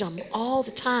wisdom all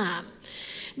the time,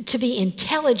 to be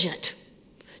intelligent,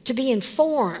 to be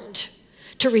informed,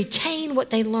 to retain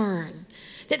what they learn,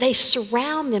 that they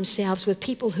surround themselves with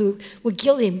people who will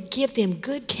give them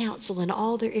good counsel in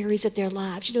all their areas of their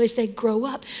lives. As they grow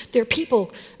up, there are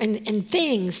people and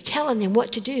things telling them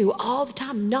what to do all the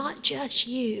time, not just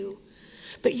you,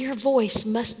 but your voice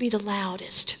must be the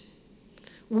loudest.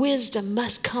 Wisdom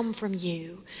must come from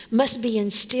you, must be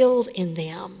instilled in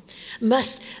them,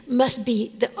 must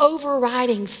be the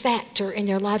overriding factor in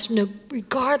their lives,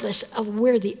 regardless of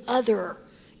where the other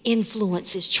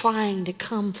influence is trying to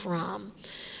come from.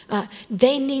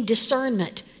 They need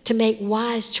discernment to make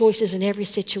wise choices in every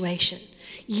situation.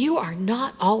 You are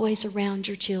not always around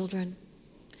your children.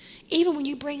 Even when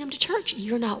you bring them to church,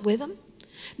 you're not with them.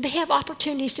 They have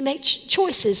opportunities to make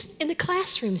choices in the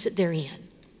classrooms that they're in.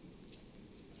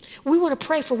 We want to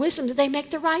pray for wisdom that they make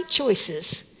the right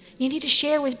choices. You need to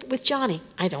share with Johnny.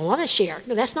 I don't want to share.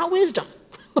 No, that's not wisdom.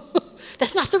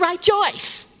 That's not the right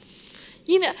choice.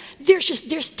 You know,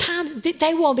 there's time that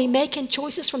they will be making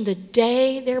choices from the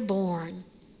day they're born.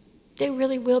 They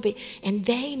really will be. And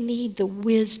they need the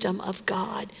wisdom of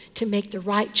God to make the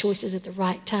right choices at the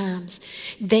right times.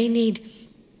 They need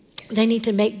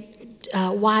to make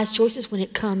wise choices when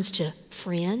it comes to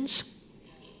friends.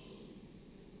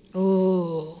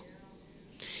 Oh,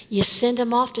 you send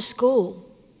them off to school,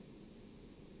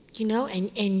 you know,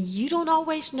 and you don't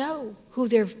always know who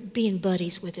they're being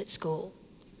buddies with at school.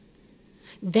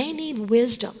 They need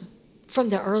wisdom from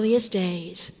the earliest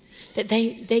days that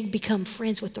they become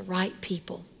friends with the right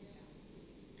people.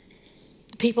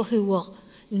 People who will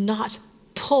not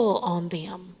pull on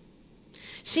them.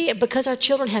 See, because our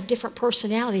children have different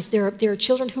personalities, there are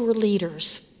children who are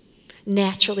leaders.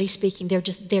 Naturally speaking, they're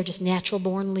just natural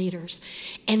born leaders.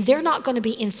 And they're not going to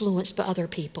be influenced by other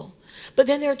people. But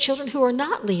then there are children who are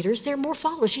not leaders, they're more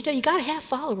followers. You know, you got to have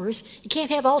followers. You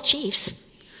can't have all chiefs,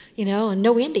 you know, and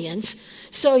no Indians.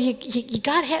 So you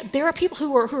got to have, there are people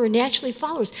who are naturally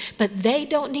followers, but they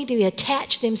don't need to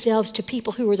attach themselves to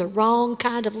people who are the wrong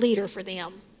kind of leader for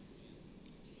them,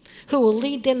 who will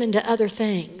lead them into other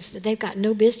things that they've got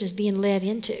no business being led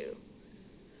into.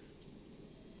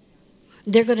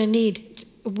 They're going to need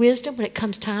wisdom when it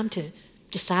comes time to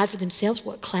decide for themselves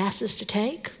what classes to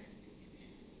take,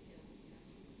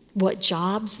 what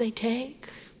jobs they take,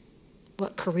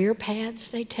 what career paths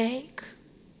they take.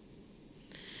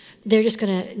 They're just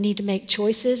going to need to make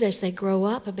choices as they grow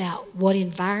up about what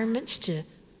environments to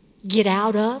get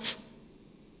out of,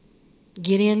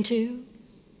 get into,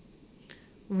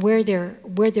 where their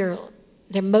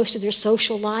most of their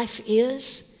social life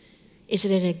is. Is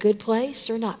it in a good place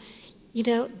or not? You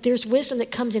know, there's wisdom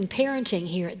that comes in parenting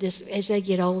here at this as they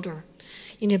get older.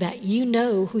 You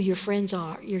know who your friends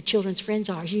are, your children's friends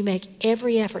are. You make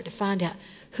every effort to find out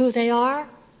who they are,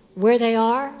 where they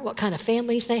are, what kind of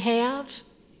families they have.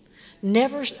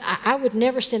 I would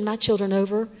never send my children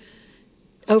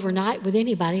overnight with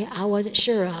anybody I wasn't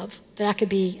sure of, that I could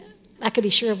be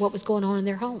sure of what was going on in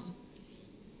their home.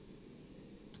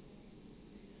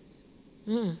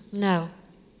 No,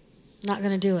 not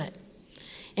going to do it.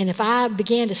 And if I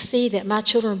began to see that my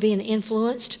children were being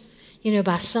influenced,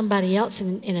 by somebody else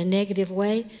in a negative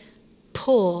way,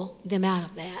 pull them out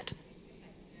of that.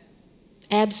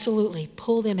 Absolutely,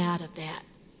 pull them out of that.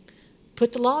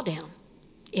 Put the law down.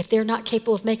 If they're not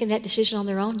capable of making that decision on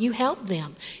their own, you help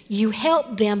them. You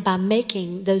help them by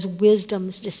making those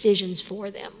wisdom's decisions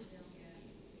for them.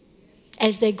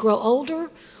 As they grow older,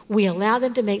 we allow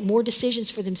them to make more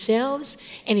decisions for themselves,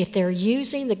 and if they're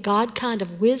using the God kind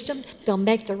of wisdom, they'll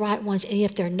make the right ones. And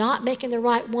if they're not making the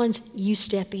right ones, you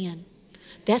step in.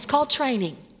 That's called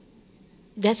training.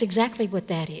 That's exactly what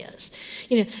that is.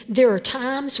 There are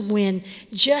times when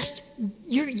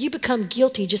you become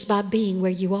guilty just by being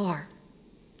where you are.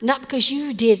 Not because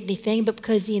you did anything, but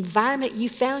because the environment you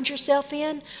found yourself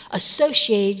in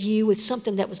associated you with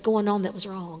something that was going on that was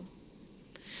wrong.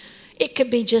 It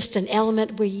could be just an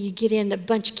element where you get in a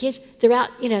bunch of kids, they're out,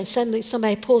 suddenly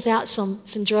somebody pulls out some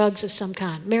drugs of some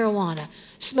kind, marijuana,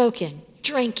 smoking,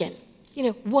 drinking,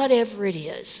 whatever it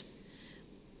is.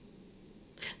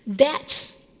 They're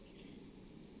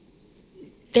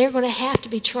going to have to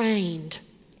be trained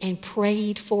and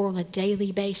prayed for on a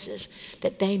daily basis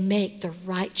that they make the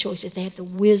right choices. They have the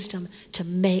wisdom to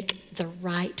make the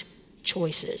right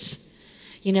choices.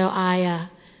 We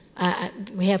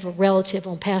have a relative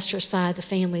on pastor's side of the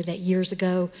family that years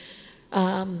ago,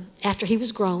 after he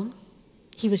was grown,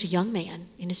 he was a young man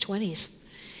in his 20s,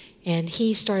 and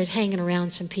he started hanging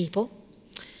around some people,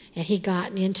 and he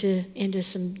got into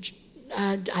some,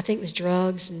 I think it was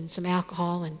drugs and some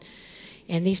alcohol,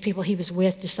 and these people he was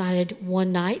with decided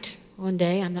one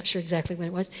day, I'm not sure exactly when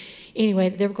it was, anyway,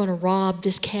 they were going to rob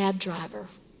this cab driver.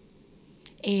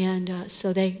 And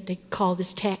so they called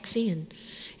this taxi, and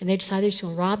they decided they were just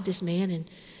going to rob this man. And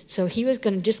so he was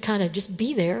going to just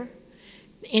be there.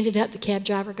 Ended up the cab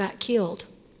driver got killed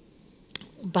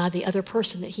by the other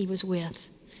person that he was with.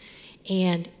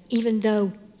 And even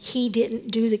though he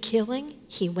didn't do the killing,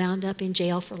 he wound up in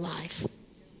jail for life.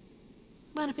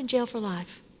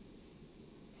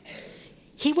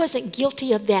 He wasn't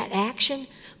guilty of that action,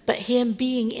 but him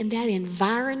being in that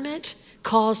environment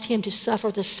caused him to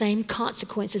suffer the same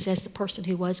consequences as the person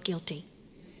who was guilty.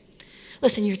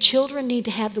 Listen, your children need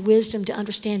to have the wisdom to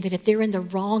understand that if they're in the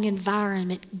wrong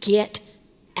environment, get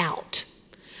out.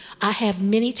 I have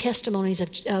many testimonies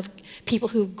of people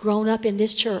who've grown up in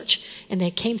this church and they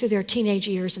came through their teenage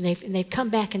years and they've come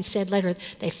back and said later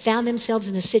they found themselves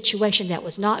in a situation that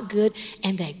was not good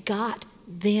and they got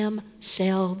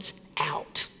themselves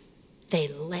out. They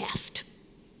left.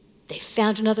 They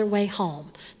found another way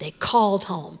home. They called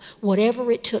home. Whatever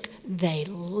it took, they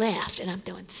left. And I'm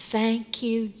going, thank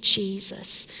you,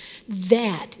 Jesus.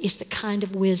 That is the kind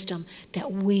of wisdom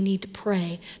that we need to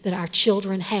pray that our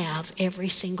children have every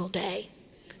single day.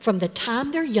 From the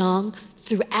time they're young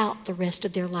throughout the rest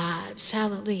of their lives.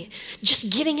 Hallelujah. Just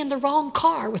getting in the wrong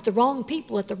car with the wrong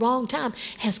people at the wrong time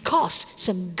has cost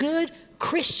some good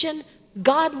Christian,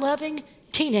 God-loving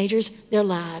teenagers their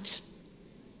lives.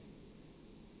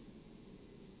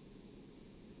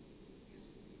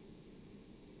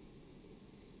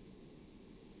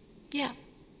 Yeah.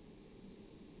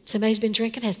 Somebody who's been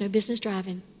drinking has no business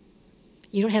driving.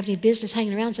 You don't have any business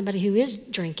hanging around somebody who is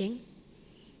drinking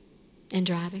and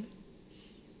driving.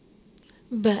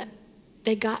 But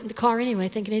they got in the car anyway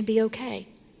thinking it'd be okay.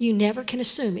 You never can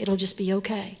assume it'll just be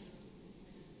okay.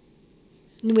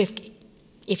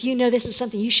 If you know this is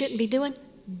something you shouldn't be doing,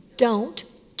 don't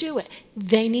do it.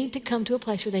 They need to come to a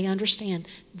place where they understand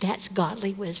that's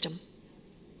godly wisdom.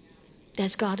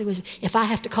 That's godly wisdom. If I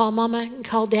have to call mama and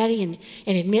call daddy and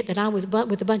admit that I'm with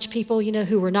a bunch of people,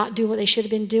 who were not doing what they should have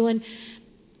been doing,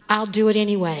 I'll do it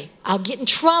anyway. I'll get in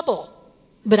trouble,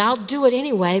 but I'll do it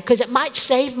anyway because it might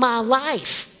save my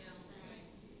life.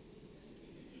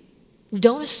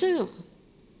 Don't assume.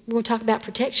 We're going to talk about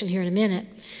protection here in a minute.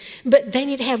 But they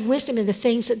need to have wisdom in the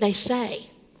things that they say.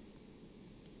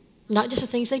 Not just the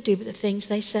things they do, but the things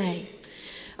they say.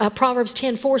 Proverbs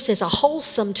 10:4 says, a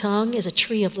wholesome tongue is a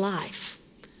tree of life.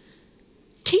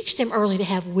 Teach them early to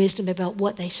have wisdom about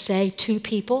what they say to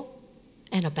people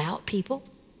and about people.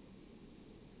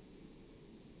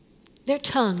 Their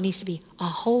tongue needs to be a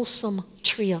wholesome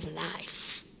tree of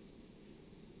life.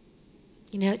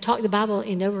 The Bible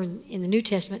over in the New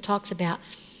Testament talks about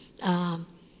how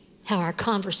our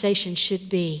conversation should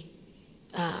be,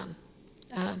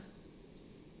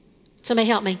 somebody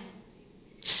help me,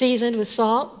 seasoned with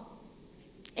salt,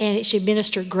 and it should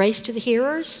minister grace to the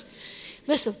hearers.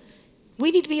 Listen,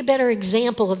 we need to be a better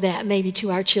example of that maybe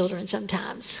to our children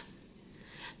sometimes.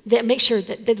 That make sure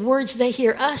that the words they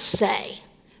hear us say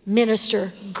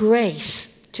minister grace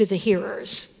to the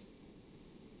hearers.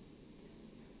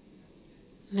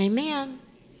 Amen.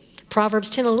 Proverbs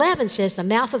 10:11 says, the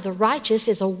mouth of the righteous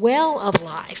is a well of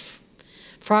life.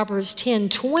 Proverbs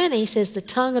 10:20 says, the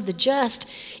tongue of the just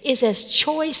is as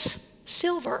choice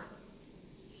silver.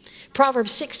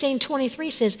 Proverbs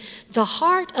 16:23 says, the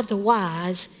heart of the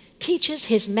wise teaches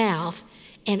his mouth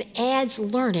and adds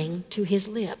learning to his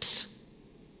lips.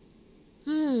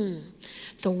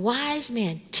 The wise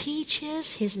man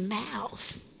teaches his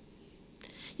mouth.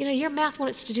 Your mouth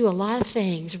wants to do a lot of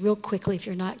things real quickly if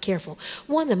you're not careful.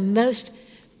 One of the most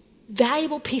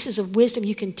valuable pieces of wisdom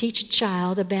you can teach a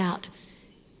child about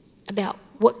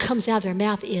what comes out of their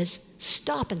mouth is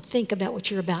stop and think about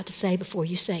what you're about to say before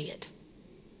you say it.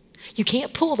 You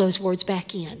can't pull those words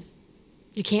back in.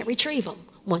 You can't retrieve them.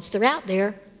 Once they're out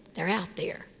there, they're out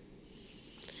there.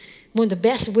 One of the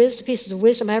best pieces of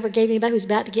wisdom I ever gave anybody who was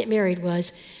about to get married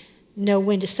was know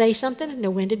when to say something and know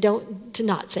when to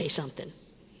not say something.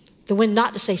 The when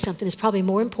not to say something is probably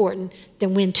more important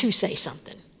than when to say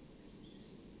something.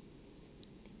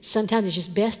 Sometimes it's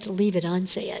just best to leave it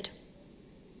unsaid.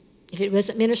 If it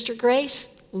wasn't minister grace,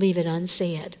 leave it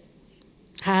unsaid.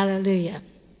 Hallelujah.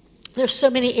 There's so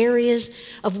many areas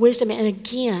of wisdom. And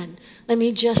again, let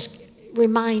me just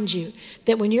remind you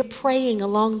that when you're praying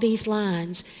along these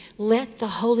lines, let the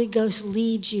Holy Ghost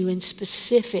lead you in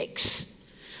specifics.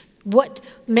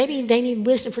 Maybe they need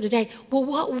wisdom for today. Well,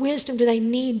 what wisdom do they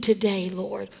need today,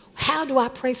 Lord? How do I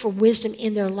pray for wisdom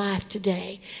in their life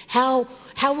today? How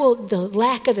will the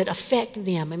lack of it affect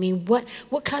them? I mean, what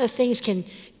kind of things can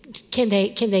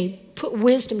they put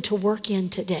wisdom to work in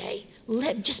today?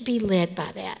 Just be led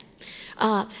by that.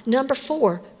 Number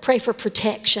 4, pray for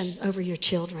protection over your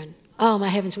children. Oh, my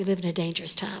heavens, we live in a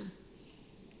dangerous time.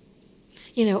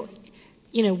 When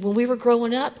we were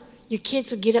growing up, your kids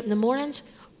would get up in the mornings,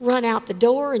 run out the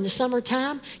door in the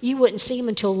summertime. You wouldn't see them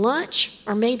until lunch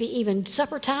or maybe even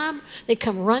supper time. They'd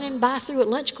come running by through at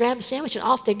lunch, grab a sandwich, and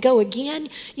off they'd go again.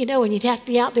 And you'd have to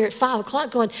be out there at 5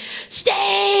 o'clock going,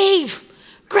 Steve,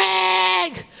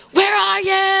 Greg, where are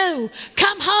you?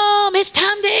 Come home. It's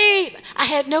time to eat. I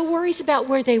had no worries about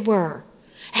where they were.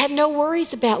 Had no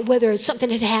worries about whether something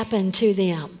had happened to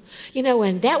them.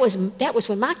 And that was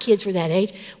when my kids were that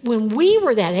age. When we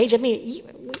were that age, we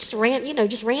just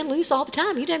ran loose all the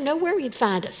time. You didn't know where you'd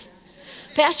find us.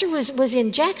 Pastor was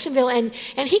in Jacksonville, and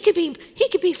he could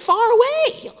be far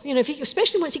away.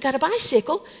 Especially once he got a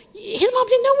bicycle, his mom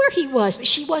didn't know where he was, but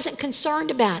she wasn't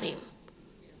concerned about him.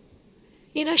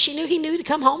 She knew he knew to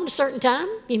come home at a certain time.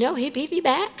 He'd be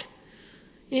back.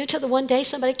 Until the one day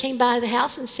somebody came by the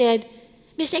house and said,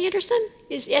 "Miss Anderson,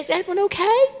 is that one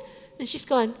okay?" And she's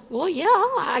going, "Well, yeah,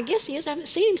 I guess he is. I haven't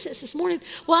seen him since this morning."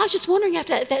 "Well, I was just wondering if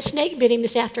that snake bit him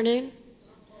this afternoon."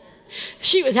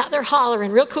 She was out there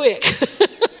hollering real quick.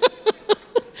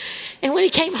 And when he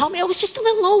came home, it was just a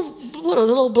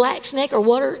little black snake or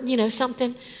water,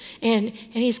 something. And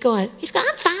he's going,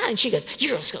 "I'm fine." And she goes,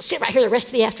 "You're just going to sit right here the rest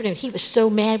of the afternoon." He was so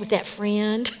mad with that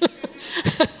friend.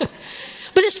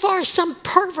 But as far as some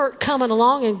pervert coming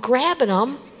along and grabbing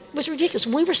them, it was ridiculous.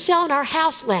 When we were selling our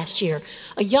house last year,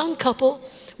 a young couple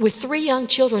with 3 young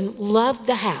children loved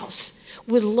the house,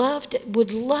 would love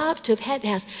to have had the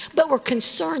house, but were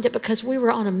concerned that because we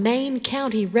were on a main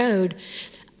county road,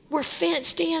 we're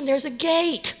fenced in, there's a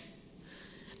gate,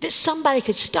 that somebody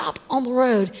could stop on the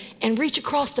road and reach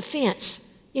across the fence,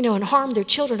 and harm their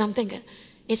children. I'm thinking,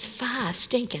 it's 5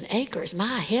 stinking acres,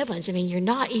 my heavens. You're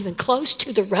not even close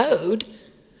to the road.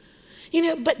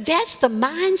 But that's the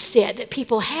mindset that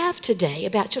people have today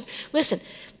about children. Listen,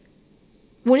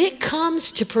 when it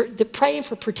comes to the praying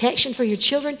for protection for your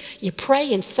children, you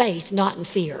pray in faith, not in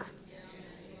fear.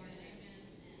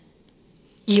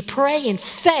 You pray in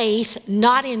faith,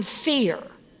 not in fear.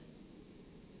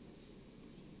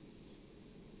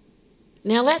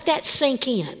 Now let that sink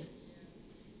in.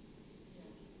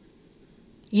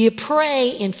 You pray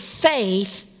in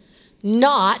faith,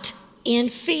 not in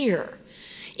fear.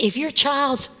 If your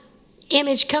child's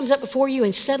image comes up before you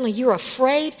and suddenly you're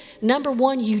afraid, number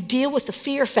 1, you deal with the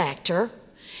fear factor.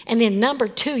 And then number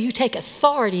 2, you take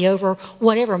authority over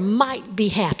whatever might be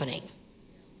happening.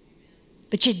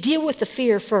 But you deal with the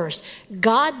fear first.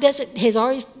 God has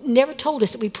always never told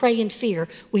us that we pray in fear.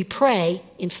 We pray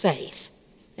in faith.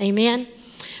 Amen?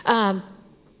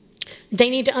 They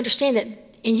need to understand that,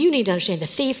 and you need to understand, the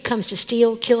thief comes to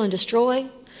steal, kill, and destroy.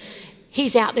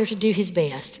 He's out there to do his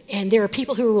best. And there are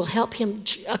people who will help him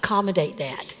accommodate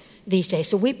that these days.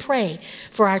 So we pray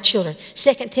for our children.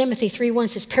 2 Timothy 3:1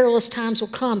 says, "Perilous times will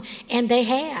come," and they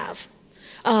have.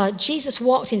 Jesus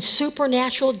walked in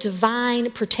supernatural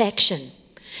divine protection.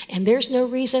 And there's no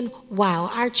reason why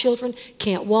our children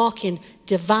can't walk in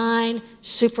divine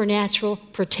supernatural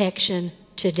protection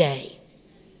today.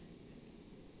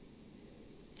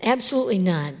 Absolutely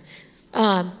none.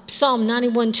 Psalm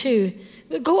 91:2.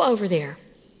 Go over there.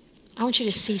 I want you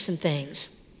to see some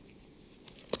things.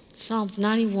 Psalms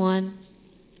 91,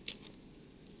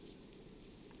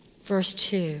 verse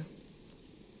 2.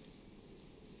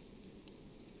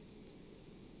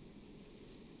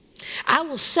 "I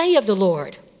will say of the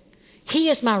Lord, He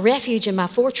is my refuge and my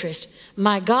fortress,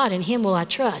 my God, in Him will I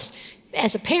trust."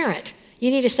 As a parent,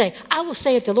 you need to say, "I will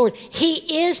say of the Lord,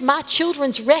 He is my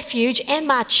children's refuge and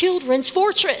my children's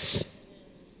fortress.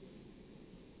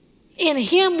 In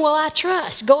Him will I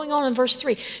trust." Going on in verse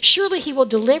 3. "Surely He will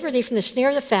deliver thee from the snare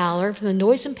of the fowler, from the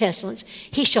noisome pestilence.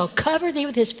 He shall cover thee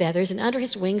with His feathers, and under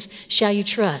His wings shall you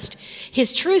trust.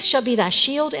 His truth shall be thy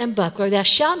shield and buckler. Thou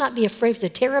shalt not be afraid for the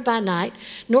terror by night,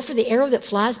 nor for the arrow that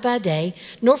flies by day,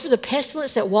 nor for the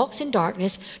pestilence that walks in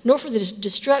darkness, nor for the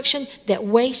destruction that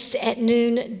wastes at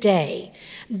noonday."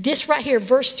 This right here,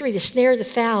 verse 3, the snare of the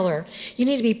fowler, you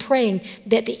need to be praying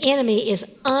that the enemy is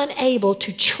unable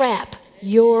to trap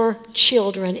your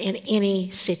children in any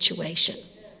situation.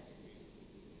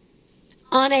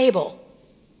 Unable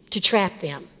to trap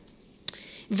them.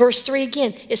 Verse 3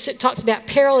 again, it talks about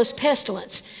perilous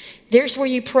pestilence. There's where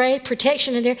you pray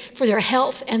protection in there for their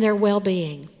health and their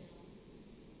well-being.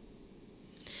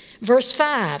 Verse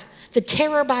 5, the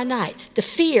terror by night, the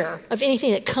fear of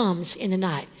anything that comes in the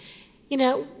night.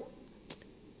 Do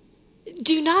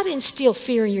not instill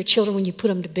fear in your children when you put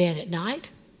them to bed at night.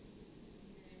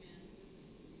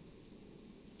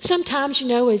 Sometimes,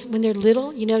 is when they're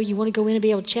little, you want to go in and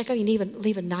be able to check them. You need to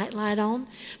leave a night light on.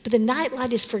 But the night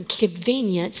light is for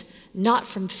convenience, not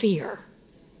from fear.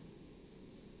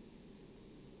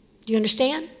 Do you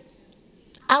understand?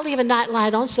 I leave a night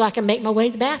light on so I can make my way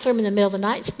to the bathroom in the middle of the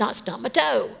night and not stump my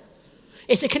toe.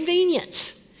 It's a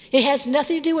convenience. It has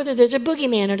nothing to do with whether there's a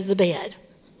boogeyman under the bed.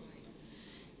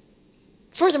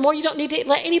 Furthermore, you don't need to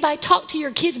let anybody talk to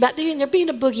your kids about there being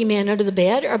a boogeyman under the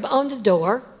bed or on the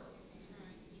door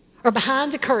or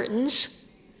behind the curtains.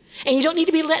 And you don't need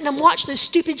to be letting them watch those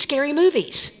stupid, scary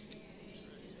movies.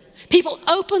 People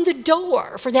open the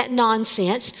door for that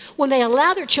nonsense when they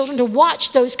allow their children to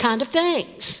watch those kind of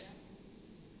things.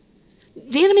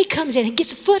 The enemy comes in and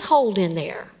gets a foothold in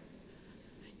there.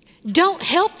 Don't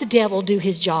help the devil do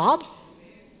his job.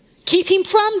 Keep him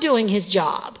from doing his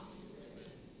job.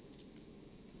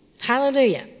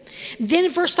 Hallelujah. Then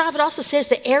in verse 5 it also says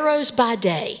the arrows by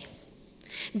day.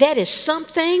 That is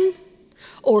something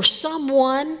or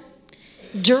someone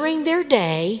during their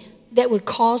day that would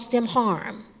cause them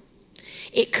harm.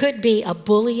 It could be a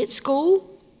bully at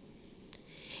school.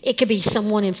 It could be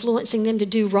someone influencing them to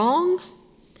do wrong.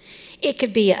 It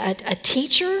could be a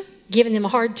teacher giving them a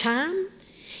hard time.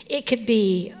 It could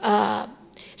be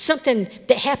something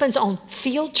that happens on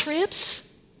field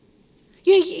trips.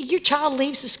 You know, your child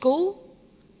leaves the school.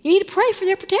 You need to pray for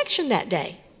their protection that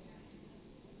day.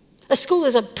 A school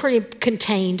is a pretty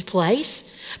contained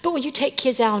place, but when you take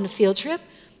kids out on a field trip,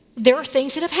 there are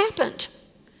things that have happened.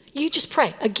 You just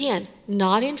pray. Again,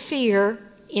 not in fear,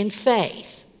 in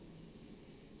faith.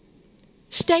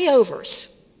 Stay-overs.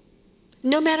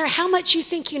 No matter how much you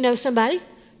think you know somebody,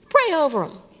 pray over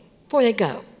them before they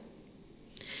go.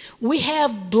 We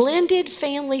have blended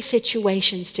family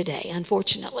situations today,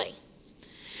 unfortunately.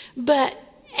 But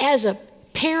as a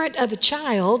parent of a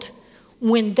child,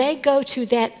 when they go to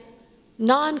that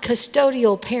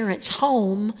non-custodial parent's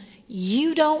home,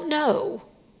 you don't know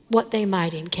what they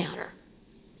might encounter.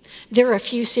 There are a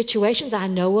few situations I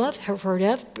know of, have heard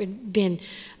of, been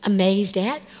amazed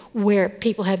at, where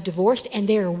people have divorced and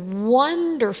they're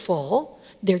wonderful.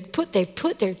 They've put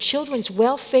their children's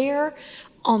welfare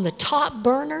on the top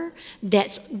burner.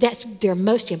 That's their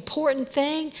most important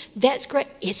thing. That's great.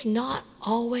 It's not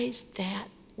always that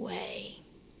way.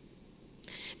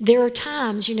 There are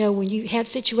times, when you have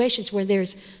situations where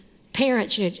there's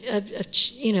parents,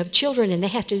 of children, and they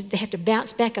have to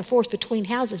bounce back and forth between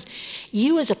houses.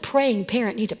 You as a praying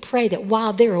parent need to pray that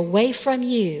while they're away from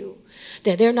you,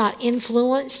 that they're not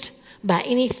influenced by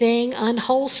anything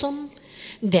unwholesome,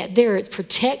 that they're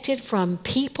protected from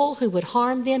people who would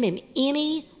harm them in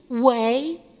any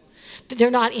way, that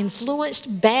they're not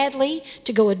influenced badly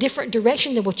to go a different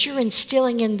direction than what you're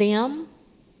instilling in them.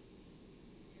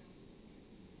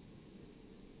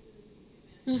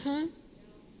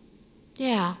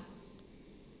 Yeah.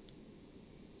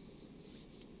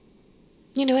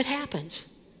 It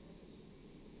happens.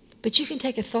 But you can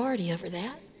take authority over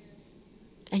that,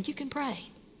 and you can pray.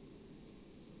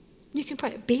 You can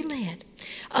pray. Be led.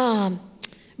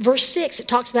 Verse 6, it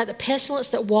talks about the pestilence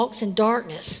that walks in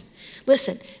darkness.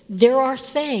 Listen, there are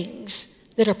things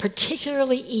that are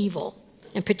particularly evil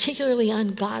and particularly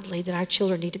ungodly that our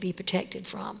children need to be protected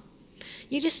from.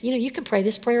 You just, you can pray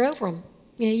this prayer over them.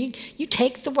 You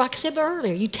take like I said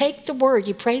earlier, you take the word,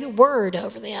 you pray the word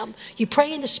over them. You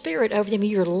pray in the Spirit over them,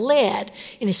 and you're led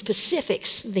in the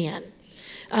specifics then.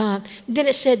 Then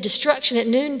it said destruction at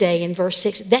noonday in verse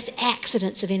 6. That's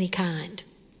accidents of any kind.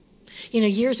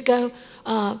 Years ago,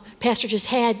 Pastor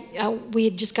we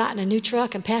had just gotten a new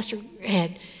truck, and Pastor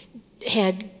had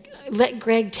let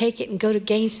Greg take it and go to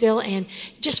Gainesville, and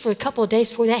just for a couple of days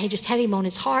before that, he just had him on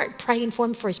his heart, praying for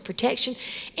him for his protection,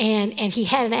 and he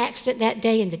had an accident that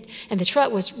day, and the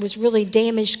truck was really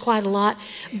damaged quite a lot,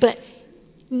 but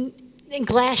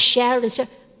glass shattered and stuff.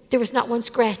 There was not one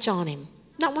scratch on him.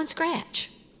 Not one scratch.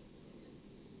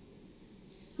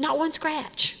 Not one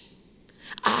scratch.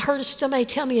 I heard somebody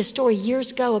tell me a story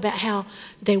years ago about how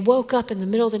they woke up in the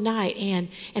middle of the night and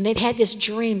they'd had this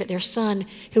dream that their son,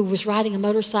 who was riding a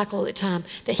motorcycle at the time,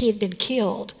 that he had been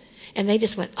killed. And they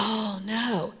just went, oh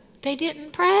no. They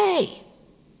didn't pray.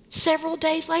 Several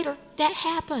days later, that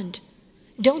happened.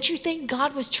 Don't you think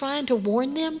God was trying to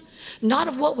warn them? Not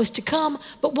of what was to come,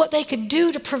 but what they could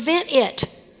do to prevent it.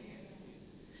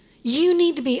 You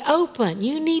need to be open.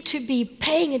 You need to be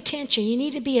paying attention. You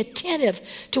need to be attentive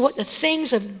to what the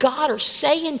things of God are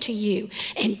saying to you.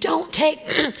 And don't take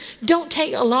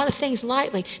a lot of things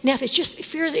lightly. Now, if it's just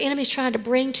fear the enemy's trying to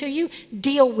bring to you,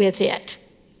 deal with it.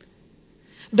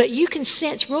 But you can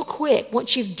sense real quick,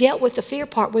 once you've dealt with the fear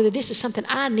part, whether this is something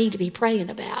I need to be praying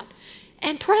about.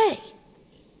 And pray.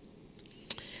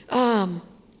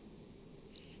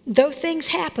 Though things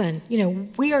happen,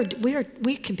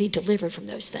 we can be delivered from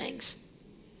those things.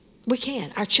 We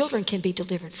can. Our children can be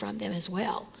delivered from them as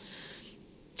well.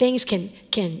 Things can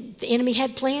the enemy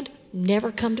had planned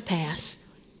never come to pass,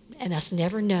 and us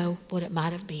never know what it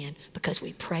might have been because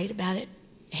we prayed about it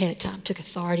ahead of time, took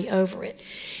authority over it.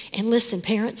 And listen,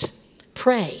 parents,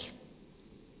 pray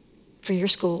for your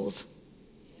schools.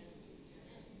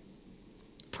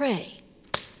 Pray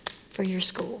for your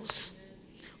schools.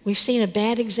 We've seen a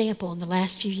bad example in the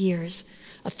last few years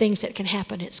of things that can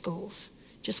happen at schools.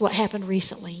 Just what happened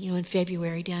recently, in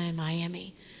February down in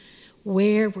Miami.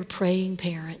 Where were praying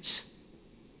parents?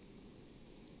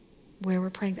 Where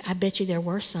were praying? I bet you there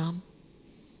were some.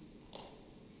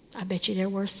 I bet you there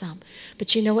were some.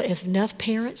 But you know what? If enough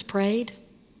parents prayed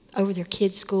over their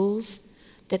kids' schools,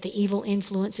 that the evil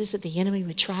influences that the enemy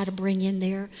would try to bring in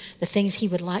there, the things he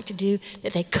would like to do,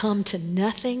 that they come to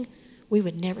nothing, we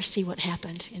would never see what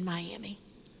happened in Miami.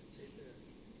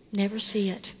 Never see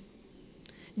it.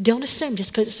 Don't assume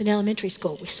just because it's an elementary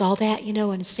school. We saw that,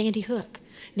 in Sandy Hook.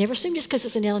 Never assume just because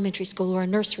it's an elementary school or a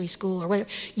nursery school or whatever.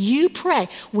 You pray.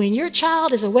 When your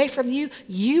child is away from you,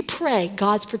 you pray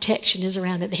God's protection is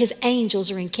around them, that his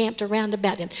angels are encamped around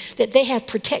about them, that they have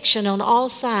protection on all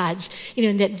sides,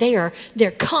 and that they're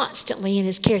constantly in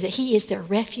his care, that he is their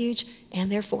refuge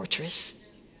and their fortress.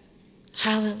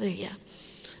 Hallelujah.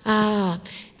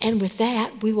 And with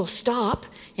that, we will stop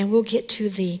and we'll get to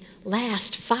the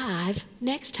last 5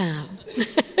 next time.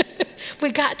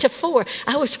 We got to 4.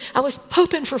 I was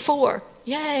hoping for 4.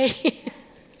 Yay.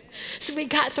 So we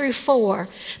got through 4.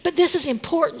 But this is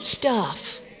important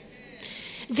stuff.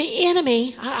 The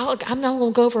enemy, I'm not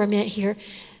going to go over a minute here.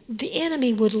 The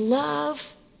enemy would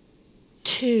love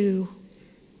to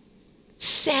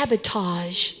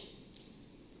sabotage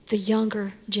the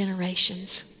younger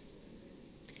generations.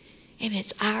 And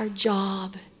it's our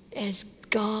job as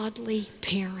godly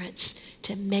parents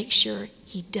to make sure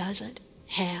he doesn't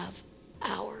have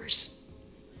ours.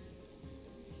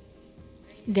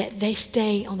 That they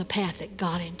stay on the path that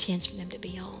God intends for them to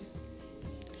be on.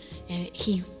 And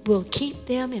he will keep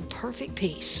them in perfect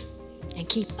peace and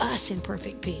keep us in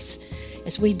perfect peace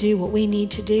as we do what we need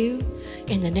to do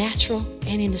in the natural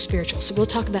and in the spiritual. So we'll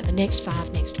talk about the next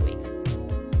 5 next week.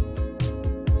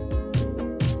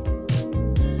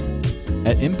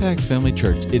 At Impact Family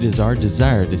Church, it is our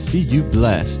desire to see you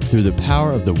blessed through the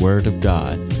power of the Word of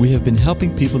God. We have been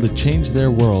helping people to change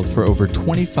their world for over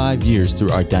 25 years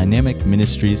through our dynamic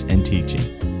ministries and teaching.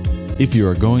 If you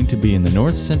are going to be in the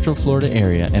North Central Florida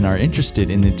area and are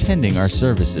interested in attending our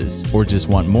services, or just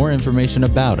want more information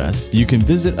about us, you can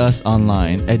visit us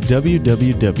online at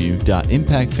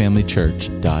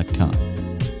www.impactfamilychurch.com.